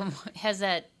 it's like has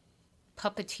that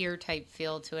puppeteer type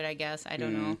feel to it. I guess I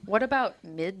don't know. What about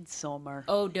Midsommar?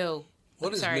 Oh no.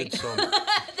 What is Sorry. Midsommar?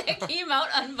 That came out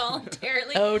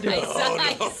involuntarily. Oh, no.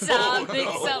 I saw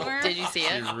Midsommar. Did you see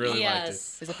it? She really liked it.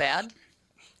 Yes. Is it bad?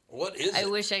 What is I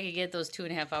it? wish I could get those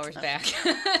 2.5 hours back.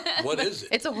 What is it?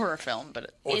 It's a horror film,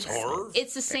 but Oh, it's horror?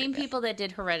 It's the same people that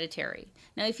did Hereditary.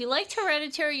 Now, if you liked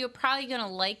Hereditary, you're probably going to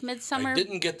like Midsommar. I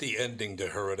didn't get the ending to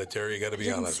Hereditary. You got to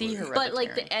be honest with you. But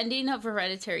like the ending of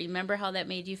Hereditary, remember how that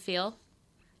made you feel?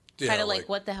 Kind of like,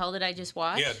 what the hell did I just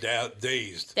watch? Yeah,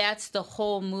 dazed. That's the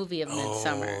whole movie of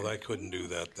Midsommar. Oh, I couldn't do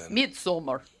that then.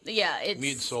 Midsommar. Yeah,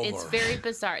 Midsommar. it's very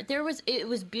bizarre. It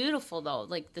was beautiful though,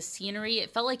 like the scenery.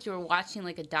 It felt like you were watching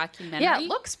like a documentary. Yeah, it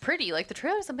looks pretty. Like the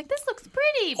trailers, I'm like, this looks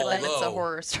pretty, but then it's a Although,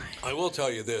 horror story. I will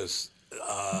tell you this.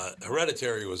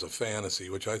 Hereditary was a fantasy,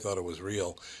 which I thought it was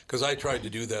real, because I tried to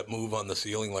do that move on the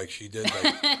ceiling like she did.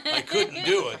 I couldn't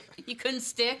do it. You couldn't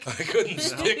stick. I couldn't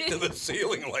stick to the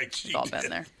ceiling like she All did. been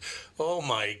there. Oh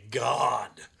my God,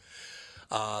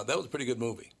 that was a pretty good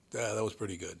movie. Yeah, that was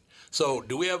pretty good. So,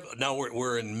 do we have now?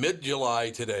 We're in mid-July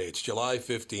today. It's July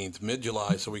 15th,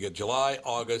 mid-July. So we got July,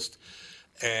 August,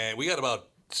 and we got about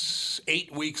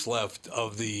 8 weeks left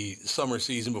of the summer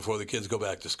season before the kids go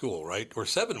back to school, right? Or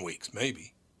 7 weeks,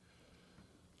 maybe.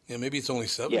 Yeah, maybe it's only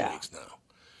 7 weeks now.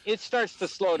 It starts to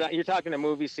slow down. You're talking to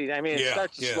movie season. I mean, it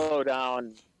starts to slow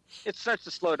down. It starts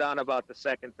to slow down about the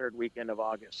second, third weekend of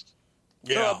August.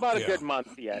 Yeah, so about a good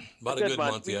month yet. About a good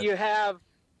month yet. You have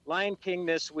Lion King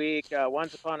this week.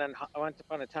 Once Upon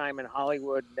a Time in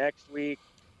Hollywood next week.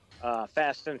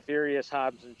 Fast and Furious,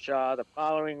 Hobbs and Shaw the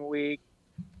following week.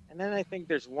 And then I think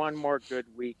there's one more good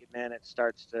week, and then it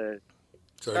starts to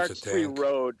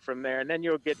erode from there. And then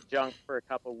you'll get junk for a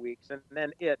couple weeks, and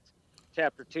then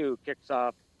Chapter 2 kicks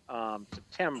off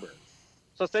September.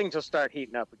 So things will start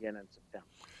heating up again in September.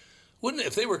 Wouldn't,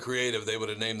 if they were creative, they would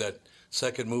have named that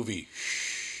second movie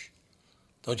Shh.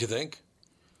 Don't you think?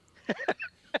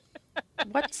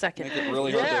 What second? Make it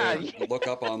really hard to look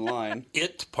up online.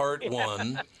 It Part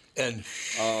 1 and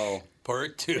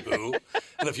Part 2.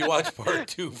 And if you watch Part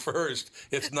 2 first,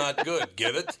 it's not good.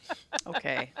 Get it?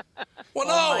 Okay. Well,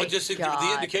 Oh no. my It just the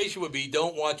God. indication would be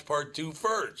don't watch Part 2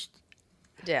 first.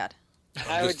 Dad.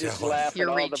 I would just laugh You're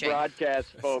at all reaching. the broadcast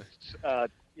folks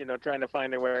trying to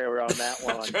find a way around that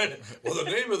one. Well, the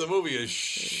name of the movie is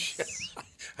Shh.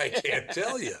 I can't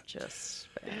tell you. Just.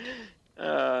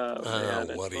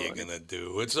 What are you gonna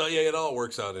do? It's it all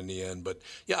works out in the end. But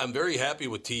yeah, I'm very happy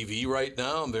with TV right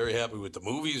now. I'm very happy with the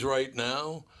movies right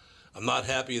now. I'm not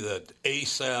happy that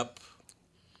ASAP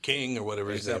King or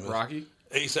whatever his name is. Rocky?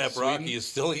 ASAP Rocky is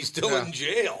still in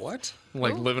jail. What?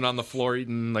 Like living on the floor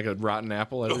eating like a rotten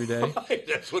apple every day? Right,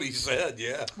 that's what he said,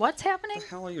 yeah. What's happening? What the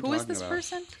hell are you Who is talking this about?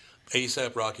 person?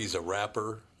 ASAP Rocky's a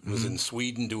rapper. He was in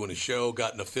Sweden doing a show,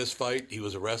 got in a fist fight. He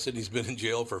was arrested. He's been in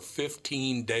jail for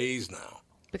 15 days now.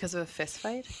 Because of a fist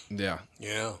fight? Yeah.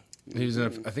 Yeah.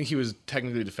 I think he was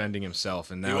technically defending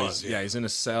himself, and now he's in a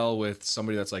cell with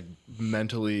somebody that's like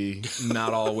mentally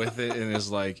not all with it, and is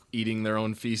like eating their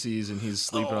own feces, and he's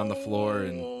sleeping on the floor,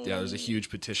 and there's a huge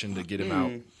petition to get him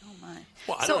out. Oh my.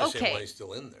 Well, I don't understand why he's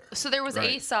still in there. So there was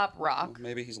Right. Aesop Rock,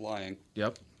 Maybe he's lying.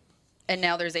 Yep. and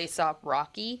now there's Aesop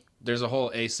Rocky. There's a whole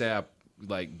ASAP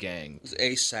like gang. It's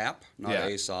ASAP, not Yeah.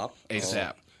 Aesop.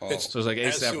 ASAP. Oh. So it's like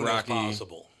As ASAP soon as Rocky.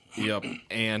 possible. Yep.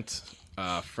 Ant,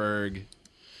 Ferg.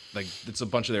 Like it's a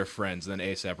bunch of their friends. Then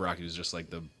ASAP Rocky was just like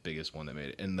the biggest one that made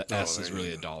it, and the S is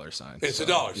really a dollar sign. It's a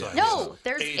dollar sign. No,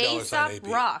 there's $8 Aesop AP.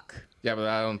 Rock. Yeah, but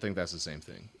I don't think that's the same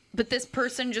thing. But this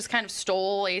person just kind of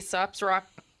stole Aesop's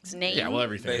Rock's name. Yeah, well,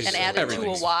 everything. And added to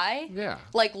a Y. Yeah.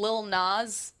 Like Lil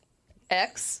Nas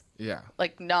X. Yeah.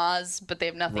 Like Nas, but they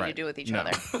have nothing to Right. do with each No.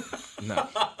 other. No.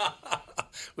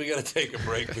 We got to take a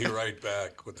break. Be right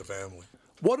back with the family.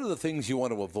 What are the things you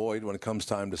want to avoid when it comes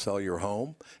time to sell your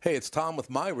home? Hey, it's Tom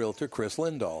with my realtor, Chris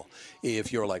Lindahl.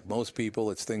 If you're like most people,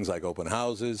 it's things like open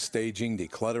houses, staging,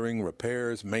 decluttering,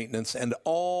 repairs, maintenance, and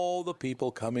all the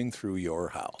people coming through your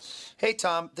house. Hey,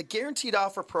 Tom, the Guaranteed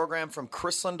Offer program from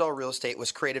Chris Lindahl Real Estate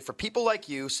was created for people like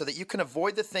you so that you can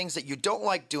avoid the things that you don't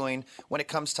like doing when it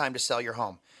comes time to sell your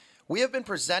home. We have been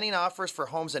presenting offers for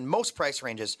homes in most price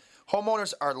ranges.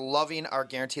 Homeowners are loving our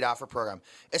Guaranteed Offer program,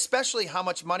 especially how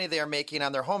much money they are making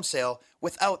on their home sale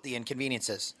without the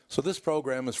inconveniences. So this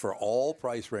program is for all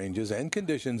price ranges and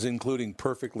conditions, including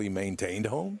perfectly maintained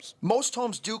homes? Most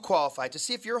homes do qualify. To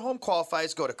see if your home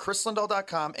qualifies, go to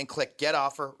chrislindahl.com and click Get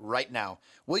Offer right now.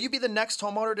 Will you be the next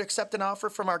homeowner to accept an offer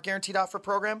from our Guaranteed Offer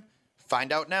program?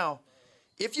 Find out now.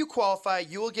 If you qualify,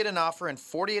 you will get an offer in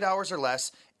 48 hours or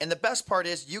less, and the best part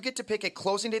is you get to pick a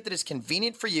closing date that is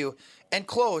convenient for you and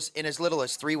close in as little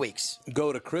as 3 weeks.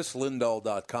 Go to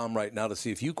chrislindahl.com right now to see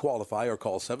if you qualify or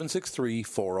call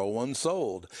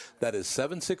 763-401-SOLD. That is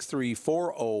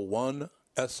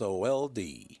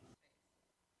 763-401-SOLD.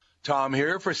 Tom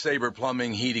here for Sabre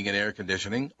Plumbing, Heating, and Air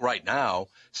Conditioning. Right now,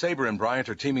 Sabre and Bryant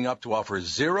are teaming up to offer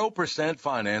 0%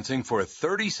 financing for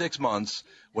 36 months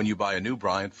when you buy a new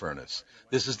Bryant furnace.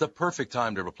 This is the perfect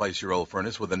time to replace your old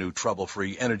furnace with a new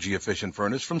trouble-free, energy-efficient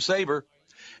furnace from Sabre.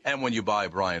 And when you buy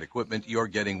Bryant equipment, you're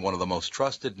getting one of the most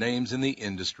trusted names in the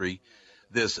industry.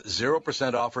 This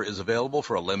 0% offer is available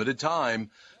for a limited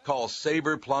time. Call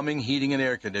Sabre Plumbing, Heating, and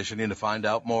Air Conditioning to find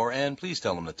out more, and please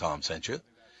tell them that Tom sent you.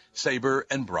 Sabre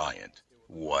and Bryant,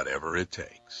 whatever it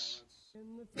takes.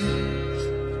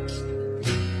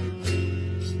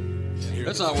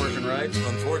 That's not working right.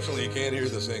 Unfortunately, you can't hear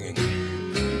the singing.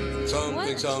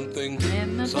 Something, something,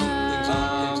 something,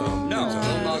 something, something. No,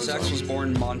 Lil Nas X was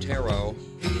born in Montero,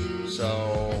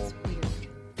 so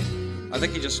I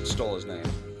think he just stole his name.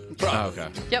 Oh, okay.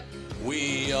 Yep.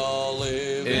 We all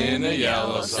live In a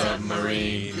yellow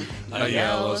submarine. A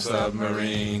yellow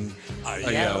submarine.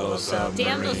 A yellow submarine.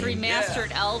 Damn those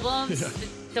remastered albums.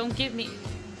 Don't give me.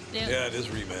 Yeah, it is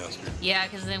remastered. Yeah,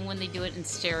 because then when they do it in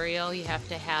stereo, you have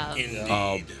to have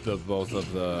Both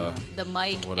of the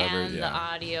mic whatever, and the yeah.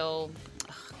 audio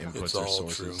inputs It's or all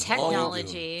sources. true.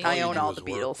 technology. I own all do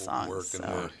the is Beatles songs. work and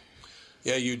So. work.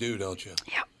 Yeah, you do, don't you?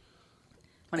 Yep.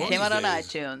 When it One came of out on these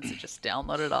iTunes, I just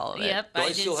downloaded all of it. Yep, Do I I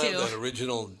did still too. have that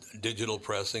original digital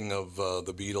pressing of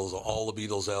the Beatles, all the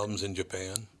Beatles albums in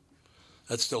Japan?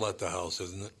 That's still at the house,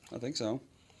 isn't it? I think so.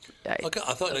 Okay,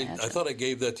 I thought I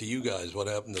gave that to you guys. What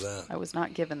happened to that? I was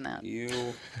not given that.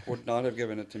 You would not have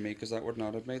given it to me because that would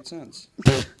not have made sense.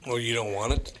 Well, you don't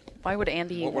want it? Why would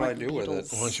Andy What would want I do the with it?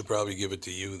 Beatles? Why don't you probably give it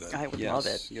to you then? I would Yes, love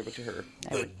it. give it to her.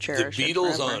 I would The cherish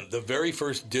Beatles it forever. on the very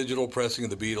first digital pressing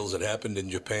of the Beatles that happened in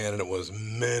Japan, and it was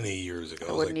many years ago.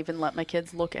 I wouldn't even let my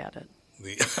kids look at it.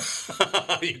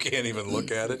 You can't even look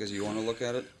at it Because you want to look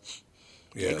at it?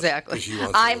 Yes, Exactly. 'cause she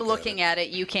wants to I'm look looking at it.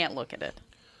 You can't look at it.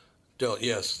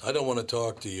 Yes, I don't want to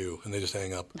talk to you, and they just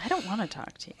hang up. I don't want to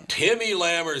talk to you. Timmy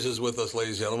Lammers is with us,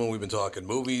 ladies and gentlemen. We've been talking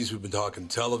movies, we've been talking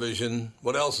television.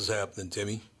 What else is happening,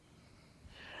 Timmy?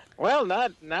 Well,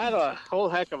 not a whole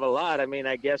heck of a lot. I mean,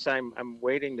 I guess I'm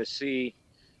waiting to see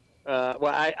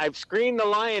I've screened The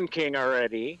Lion King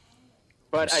already,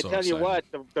 but I'm I so tell you excited.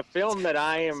 what, the film that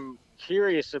I am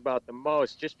curious about the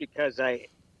most, just because I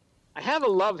have a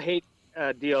love-hate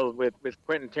deal with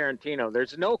Quentin Tarantino.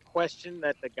 There's no question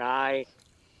that the guy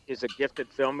is a gifted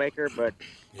filmmaker, but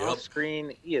off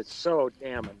screen, he is so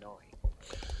damn annoying.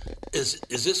 Is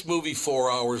this movie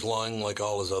 4 hours long like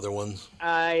all his other ones?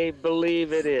 I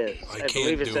believe it is. I believe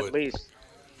can't it's do at it. least.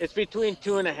 It's between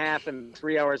 2.5 and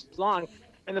 3 hours long.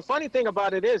 And the funny thing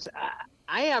about it is,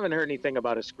 I haven't heard anything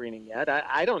about a screening yet.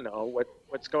 I don't know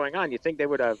what's going on. You think they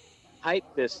would have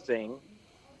hyped this thing?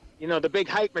 You know, the big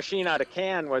hype machine out of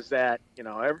Cannes was that, you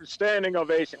know, every standing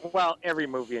ovation. Well, every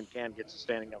movie in Cannes gets a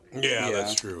standing ovation. Yeah,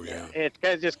 that's true. Yeah.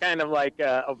 It's just kind of like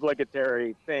a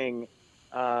obligatory thing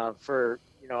for,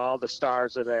 you know, all the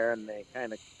stars are there and they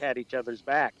kind of pat each other's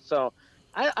back. So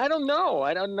I don't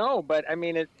know. But I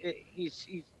mean, he's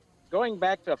going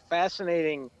back to a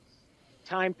fascinating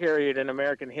time period in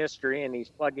American history, and he's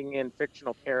plugging in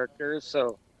fictional characters.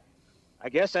 So I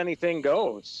guess anything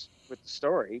goes with the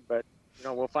story, but you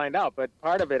know, we'll find out. But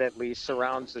part of it, at least,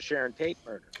 surrounds the Sharon Tate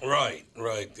murder. Right.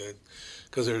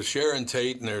 Because there's Sharon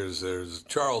Tate and there's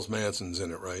Charles Manson's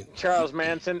in it, right? Charles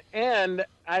Manson, and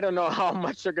I don't know how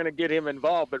much they're going to get him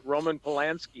involved, but Roman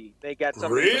Polanski. They got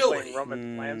somebody playing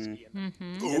Roman Polanski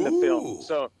in the film.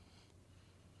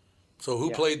 So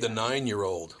who played the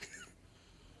 9-year-old?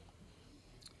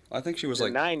 I think she was The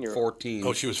like 9-year-old. 14.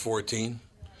 Oh, she was 14.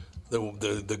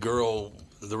 The girl.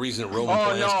 The reason that Roman Oh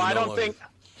Polanski. no, I don't longer- think.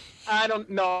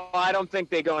 I don't think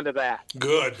they go into that.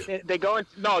 Good. They go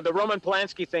into the Roman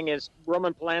Polanski thing is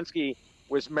Roman Polanski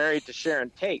was married to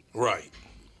Sharon Tate. Right.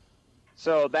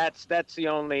 So that's the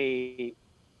only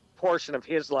portion of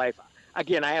his life.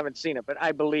 Again, I haven't seen it, but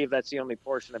I believe that's the only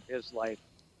portion of his life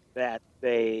that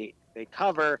they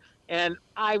cover. And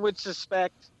I would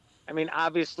suspect, I mean,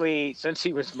 obviously, since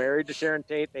he was married to Sharon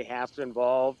Tate, they have to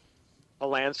involve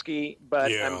Polanski,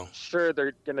 but I'm sure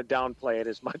they're going to downplay it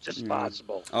as much as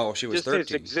possible. Oh, she was just 13.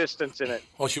 his existence in it.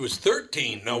 Oh, she was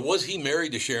 13. Now, was he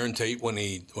married to Sharon Tate when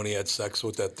he had sex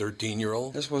with that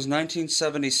 13-year-old? This was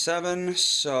 1977,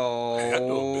 so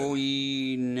no.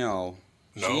 No?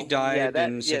 She died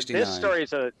in 69. This story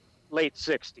is a late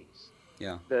 60s.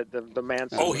 Yeah. The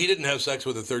Manson. Oh, he didn't have sex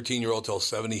with a 13-year-old till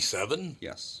 77?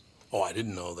 Yes. Oh, I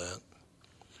didn't know that.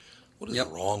 What is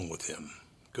wrong with him?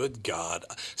 Good God.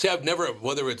 See, I've never,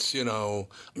 whether it's, you know,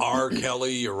 R.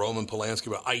 Kelly or Roman Polanski,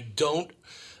 but I don't,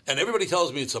 and everybody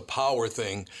tells me it's a power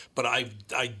thing, but I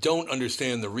don't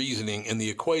understand the reasoning and the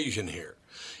equation here.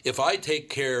 If I take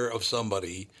care of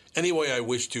somebody any way I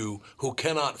wish to who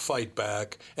cannot fight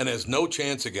back and has no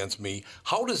chance against me,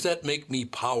 how does that make me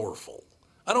powerful?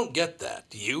 I don't get that.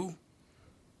 Do you?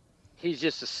 He's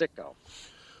just a sicko.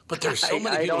 But there's so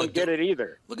many I people don't that get it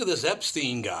either. Look at this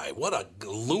Epstein guy. What a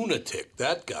lunatic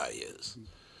that guy is.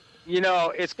 You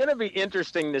know, it's going to be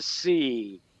interesting to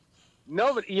see.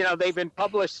 Nobody, you know, they've been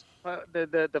published.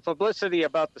 The publicity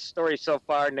about the story so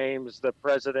far names the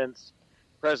President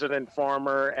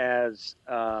former as,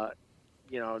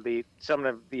 you know, some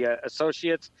of the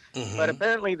associates. Mm-hmm. But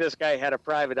apparently, this guy had a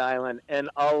private island, and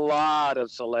a lot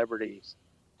of celebrities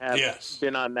have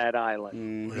been on that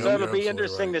island. So it'll be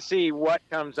interesting to see what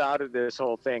comes out of this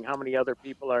whole thing. How many other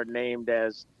people are named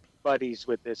as buddies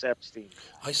with this Epstein?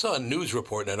 I saw a news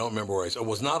report, and I don't remember where I saw it. It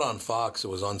was not on Fox. It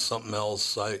was on something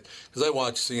else. Because I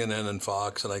watch CNN and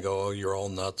Fox, and I go, oh, you're all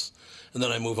nuts. And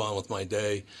then I move on with my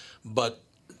day. But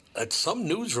at some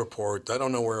news report, I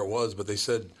don't know where it was, but they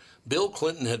said Bill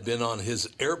Clinton had been on his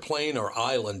airplane or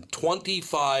island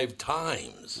 25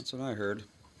 times. That's what I heard.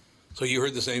 So you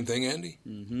heard the same thing, Andy?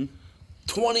 Mm-hmm.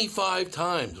 25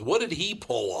 times. What did he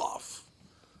pull off?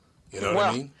 You know what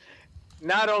I mean?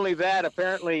 Not only that,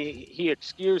 apparently he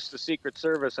excused the Secret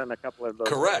Service on a couple of those.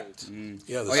 Correct.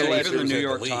 Yeah, even the New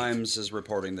York Times is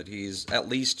reporting that he's at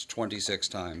least 26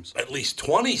 times. At least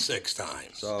 26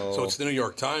 times. So it's the New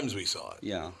York Times we saw it.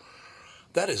 Yeah.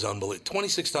 That is unbelievable.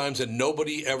 26 times, and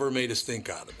nobody ever made a stink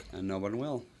out of it. And no one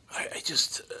will. I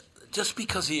just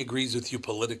because he agrees with you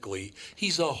politically,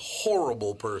 he's a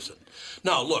horrible person.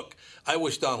 Now, look, I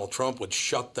wish Donald Trump would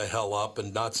shut the hell up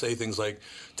and not say things like,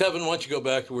 Tevin, why don't you go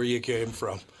back to where you came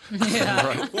from?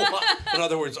 Yeah. In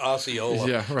other words, Osceola.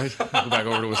 Yeah, right. Go back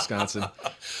over to Wisconsin.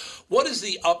 What is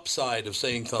the upside of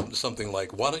saying something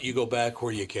like, why don't you go back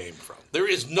where you came from? There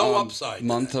is no upside.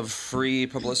 Month of free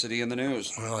publicity in the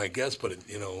news. Well, I guess, but,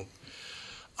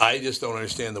 I just don't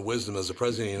understand the wisdom as the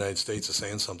President of the United States of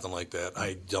saying something like that.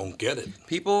 I don't get it.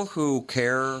 People who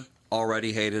care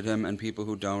already hated him, and people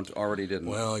who don't already didn't.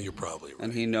 Well, you're probably right.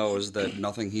 And he knows that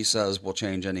nothing he says will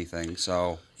change anything,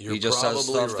 so You're he just says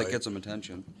probably stuff right. that gets him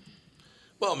attention.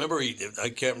 Well, remember, I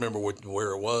can't remember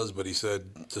where it was, but he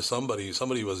said to somebody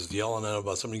was yelling at him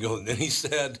about something, and he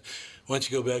said, why don't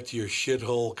you go back to your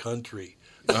shithole country?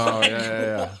 Oh,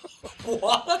 yeah.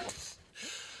 What?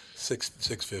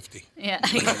 $6.50. Yeah.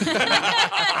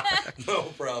 No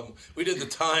problem. We did the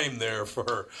time there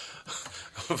for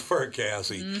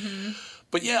Cassie. Mm-hmm.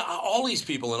 But yeah, all these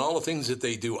people and all the things that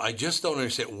they do, I just don't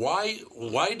understand.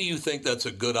 Why do you think that's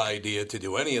a good idea to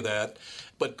do any of that?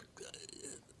 But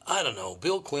I don't know.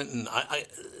 Bill Clinton,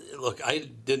 I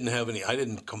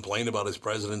didn't complain about his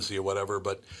presidency or whatever,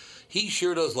 but he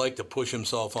sure does like to push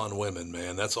himself on women,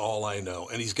 man. That's all I know.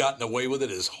 And he's gotten away with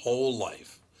it his whole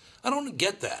life. I don't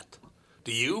get that.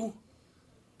 Do you?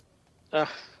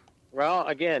 Well,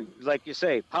 again, like you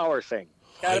say, power thing.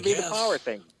 Got to be the power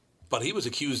thing. But he was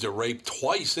accused of rape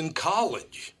twice in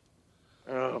college.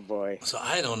 Oh, boy. So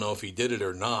I don't know if he did it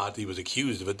or not. He was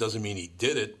accused of it. Doesn't mean he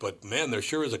did it. But, man, there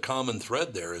sure is a common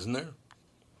thread there, isn't there?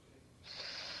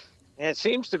 It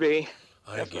seems to be.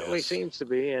 Definitely seems to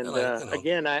be. And,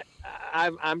 again,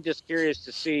 I'm just curious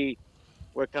to see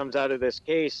what comes out of this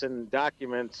case and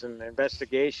documents and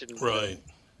investigations. Right.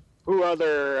 Who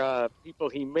other people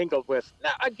he mingled with.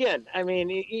 Now, again, I mean,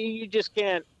 you just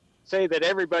can't say that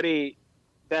everybody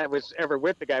that was ever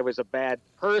with the guy was a bad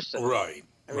person. Right.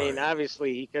 I mean,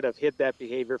 obviously, he could have hid that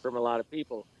behavior from a lot of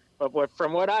people. But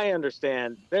from what I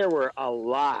understand, there were a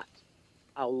lot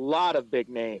of big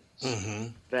names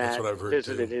that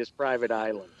visited his private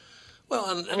island.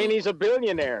 Well, I mean, he's a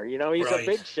billionaire. You know, he's a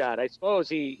big shot. I suppose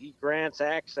he grants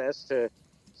access to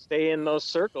stay in those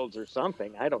circles or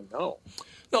something. I don't know.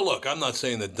 No, look, I'm not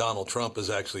saying that Donald Trump is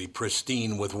actually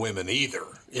pristine with women either.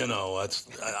 You know, that's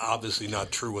obviously not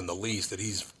true in the least. That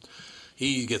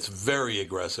he gets very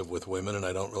aggressive with women, and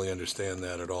I don't really understand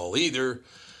that at all either.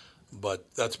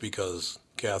 But that's because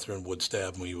Catherine would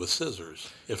stab me with scissors.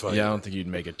 I don't think you'd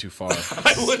make it too far.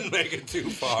 I wouldn't make it too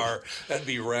far. I'd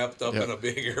be wrapped up in a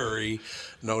big hurry,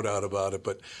 no doubt about it.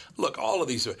 But look, all of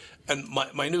these, and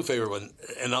my new favorite one,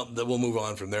 and we'll move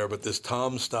on from there, but this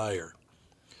Tom Steyer.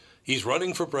 He's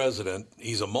running for president.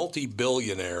 He's a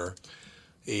multi-billionaire.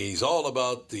 He's all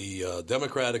about the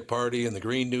Democratic Party and the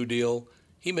Green New Deal.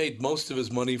 He made most of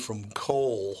his money from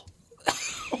coal.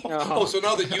 Oh, so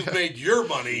now that you've made your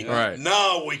money,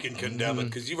 now we can condemn it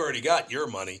because you've already got your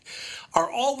money. Are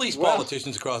all these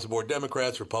politicians across the board,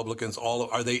 Democrats, Republicans,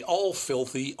 are they all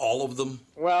filthy, all of them?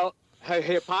 Well,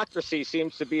 hypocrisy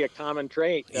seems to be a common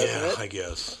trait, doesn't it? I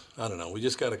guess. I don't know. We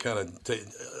just got to kind of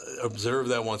observe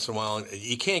that once in a while.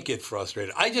 You can't get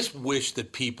frustrated. I just wish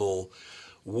that people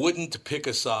wouldn't pick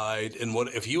a side. And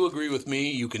if you agree with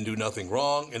me, you can do nothing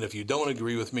wrong. And if you don't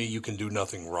agree with me, you can do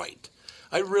nothing right.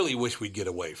 I really wish we'd get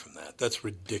away from that. That's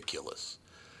ridiculous.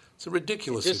 It's a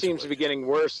ridiculous situation. It just seems to be getting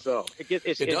worse, though.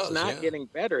 It's not getting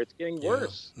better. It's getting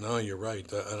worse. No, you're right.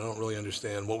 I don't really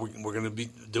understand what we're going to be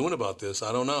doing about this.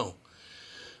 I don't know.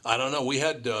 We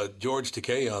had George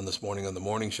Takei on this morning on the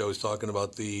morning show. He's talking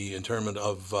about the internment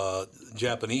of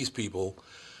Japanese people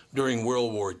during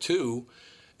World War II.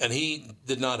 And he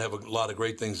did not have a lot of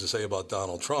great things to say about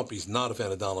Donald Trump. He's not a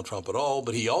fan of Donald Trump at all,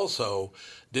 but he also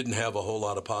didn't have a whole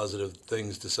lot of positive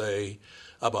things to say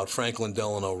about Franklin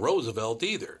Delano Roosevelt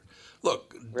either.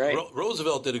 Look,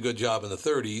 Roosevelt did a good job in the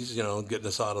 30s, getting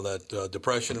us out of that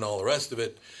depression and all the rest of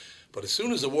it. But as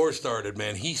soon as the war started,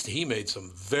 man, he made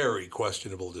some very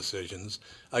questionable decisions.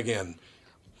 Again,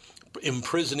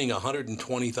 imprisoning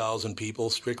 120,000 people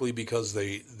strictly because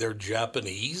they're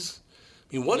Japanese.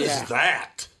 I mean, what is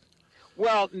that?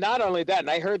 Well, not only that, and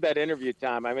I heard that interview,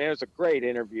 Tom. I mean, it was a great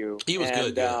interview. He was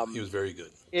good. Yeah. He was very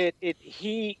good.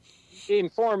 He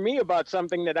informed me about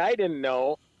something that I didn't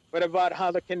know, but about how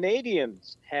the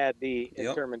Canadians had the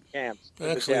internment camps.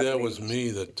 Actually, that was me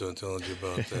that told you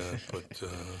about that. But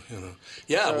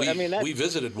yeah, we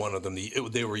visited one of them.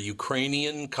 They were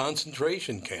Ukrainian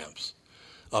concentration camps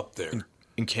up there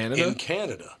in Canada. In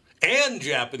Canada, and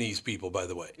Japanese people, by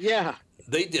the way. Yeah.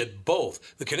 They did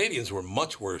both. The Canadians were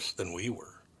much worse than we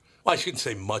were. Well, I shouldn't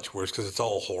say much worse because it's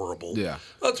all horrible. Yeah.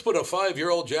 Let's put a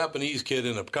 5-year-old Japanese kid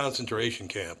in a concentration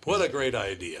camp. What a great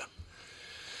idea.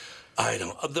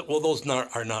 Those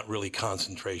are not really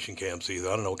concentration camps either.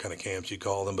 I don't know what kind of camps you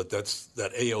call them, but that's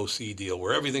that AOC deal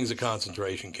where everything's a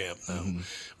concentration camp now,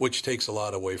 which takes a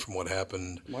lot away from what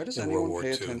happened in World War II. Why does anyone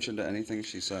pay attention to anything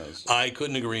she says? I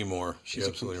couldn't agree more. She's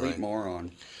a complete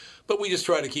moron. But we just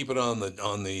try to keep it on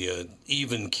the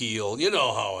even keel. You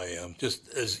know how I am,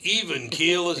 just as even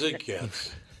keel as it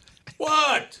gets.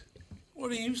 What?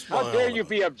 What are you smiling? How dare you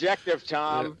be objective,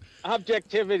 Tom? Yeah.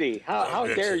 Objectivity. How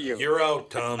dare you? You're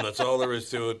out, Tom. That's all there is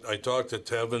to it. I talked to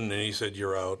Tevin, and he said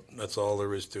you're out. That's all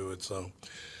there is to it. So,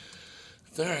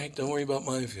 it's all right. Don't worry about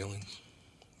my feelings.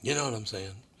 You know what I'm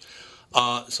saying?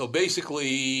 So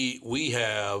basically, we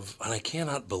have, and I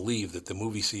cannot believe that the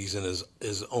movie season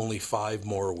is only 5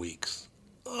 more weeks.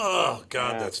 Oh,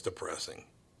 God, that's depressing.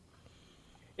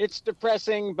 It's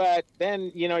depressing, but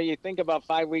then, you think about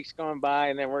 5 weeks going by,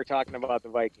 and then we're talking about the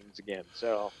Vikings again.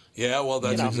 So yeah, well,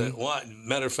 that's exactly. Well,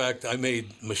 matter of fact, I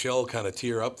made Michelle kind of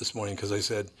tear up this morning because I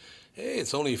said, hey,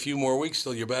 it's only a few more weeks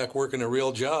till you're back working a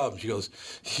real job. She goes,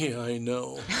 yeah, I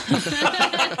know.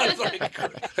 I was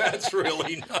like, that's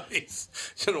really nice.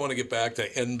 She didn't want to get back to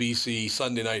NBC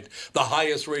Sunday night, the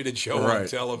highest rated show on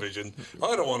television.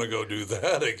 I don't want to go do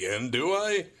that again, do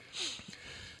I?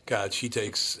 God, she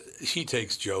takes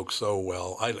jokes so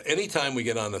well. Anytime we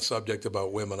get on the subject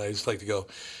about women, I just like to go,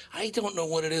 I don't know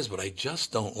what it is, but I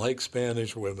just don't like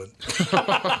Spanish women.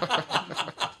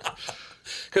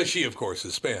 Because she, of course,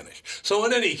 is Spanish. So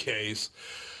in any case,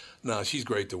 no, she's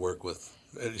great to work with.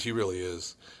 She really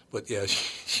is. But, yeah,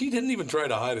 she didn't even try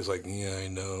to hide. It's like, yeah, I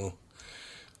know.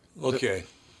 Okay.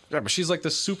 Yeah, but she's like the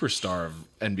superstar of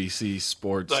NBC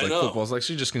Sports, I know. football. It's like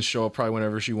she just can show up probably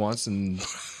whenever she wants and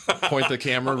point the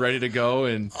camera, ready to go.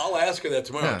 And I'll ask her that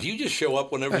tomorrow. Yeah. Do you just show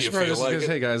up whenever you she probably feel just like goes, it?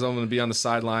 hey, guys, I'm going to be on the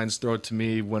sidelines. Throw it to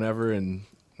me whenever. And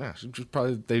yeah,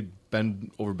 they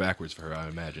bend over backwards for her, I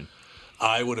imagine.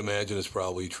 I would imagine it's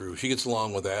probably true. She gets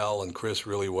along with Al and Chris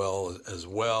really well as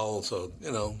well. So,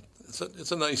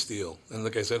 it's a nice deal. And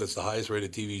like I said, it's the highest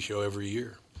rated TV show every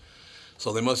year.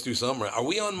 So they must do something right. Are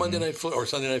we on Monday night or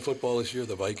Sunday night football this year?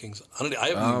 The Vikings.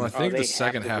 I think the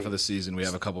second half of the season we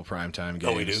have a couple primetime games.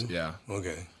 Oh, we do. Yeah.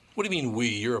 Okay. What do you mean we?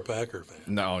 You're a Packer fan.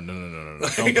 No.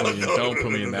 Don't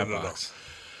put me in that box.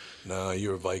 No,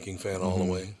 you're a Viking fan all the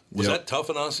way. Was that tough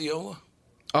in Osceola?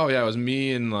 Oh yeah, it was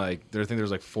me and I think there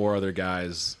was 4 other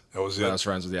guys that was I was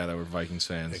friends with. Yeah, that were Vikings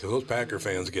fans. Because those Packer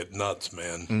fans get nuts,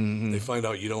 man. Mm-hmm. They find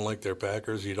out you don't like their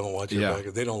Packers, you don't watch your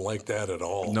Packers. They don't like that at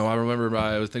all. No, I remember.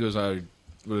 I think it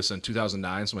was in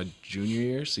 2009, so my senior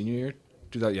year.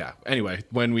 2000. Yeah. Anyway,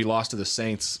 when we lost to the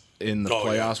Saints in the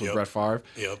playoffs with Brett Favre,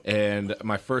 and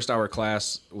my first hour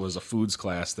class was a foods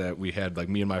class that we had.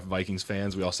 Me and my Vikings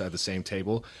fans, we all sat at the same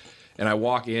table. And I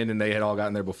walk in, and they had all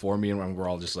gotten there before me, and we're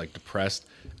all just depressed.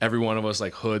 Every one of us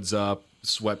hoods up,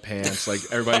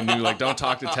 sweatpants. Everybody knew don't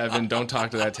talk to Tevin, don't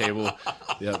talk to that table.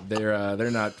 Yeah,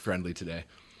 they're not friendly today.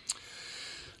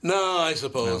 No, I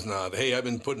suppose not. Hey, I've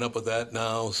been putting up with that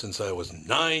now since I was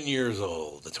 9 years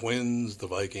old. The Twins, the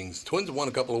Vikings. Twins won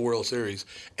a couple of World Series,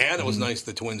 and it was nice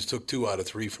the Twins took 2 out of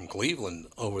 3 from Cleveland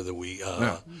over the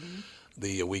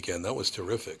the weekend. That was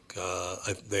terrific.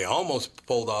 They almost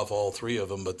pulled off all 3 of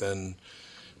them, but then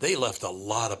they left a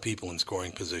lot of people in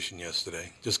scoring position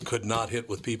yesterday. Just could not hit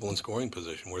with people in scoring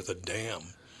position worth a damn.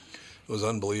 It was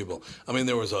unbelievable. I mean,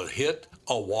 there was a hit,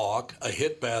 a walk, a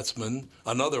hit batsman,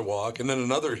 another walk, and then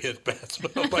another hit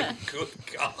batsman. Oh, my good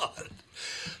God.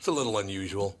 It's a little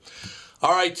unusual.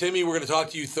 All right, Timmy, we're going to talk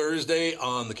to you Thursday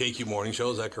on the KQ Morning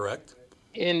Show. Is that correct?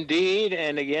 Indeed.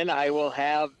 And again, I will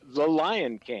have The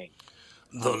Lion King.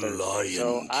 The Lion King.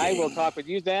 So I will talk with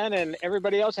you then, and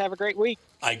everybody else have a great week.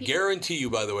 I guarantee you,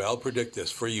 by the way, I'll predict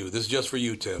this for you. This is just for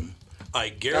you, Tim. I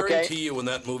guarantee you when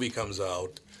that movie comes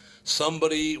out,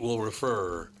 somebody will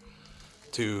refer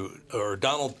to, or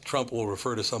Donald Trump will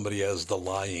refer to somebody as the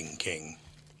Lying King.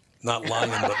 Not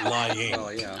lion, but lying. Oh,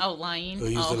 yeah. Oh, lying. So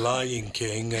he's the Lion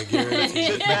King, I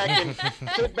guarantee.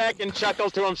 Sit back and chuckle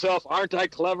to himself. Aren't I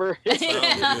clever? Sounds good,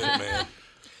 man.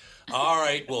 All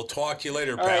right, we'll talk to you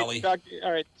later, Pally.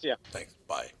 All right, see ya. Thanks.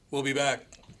 Bye. We'll be back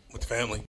with the family.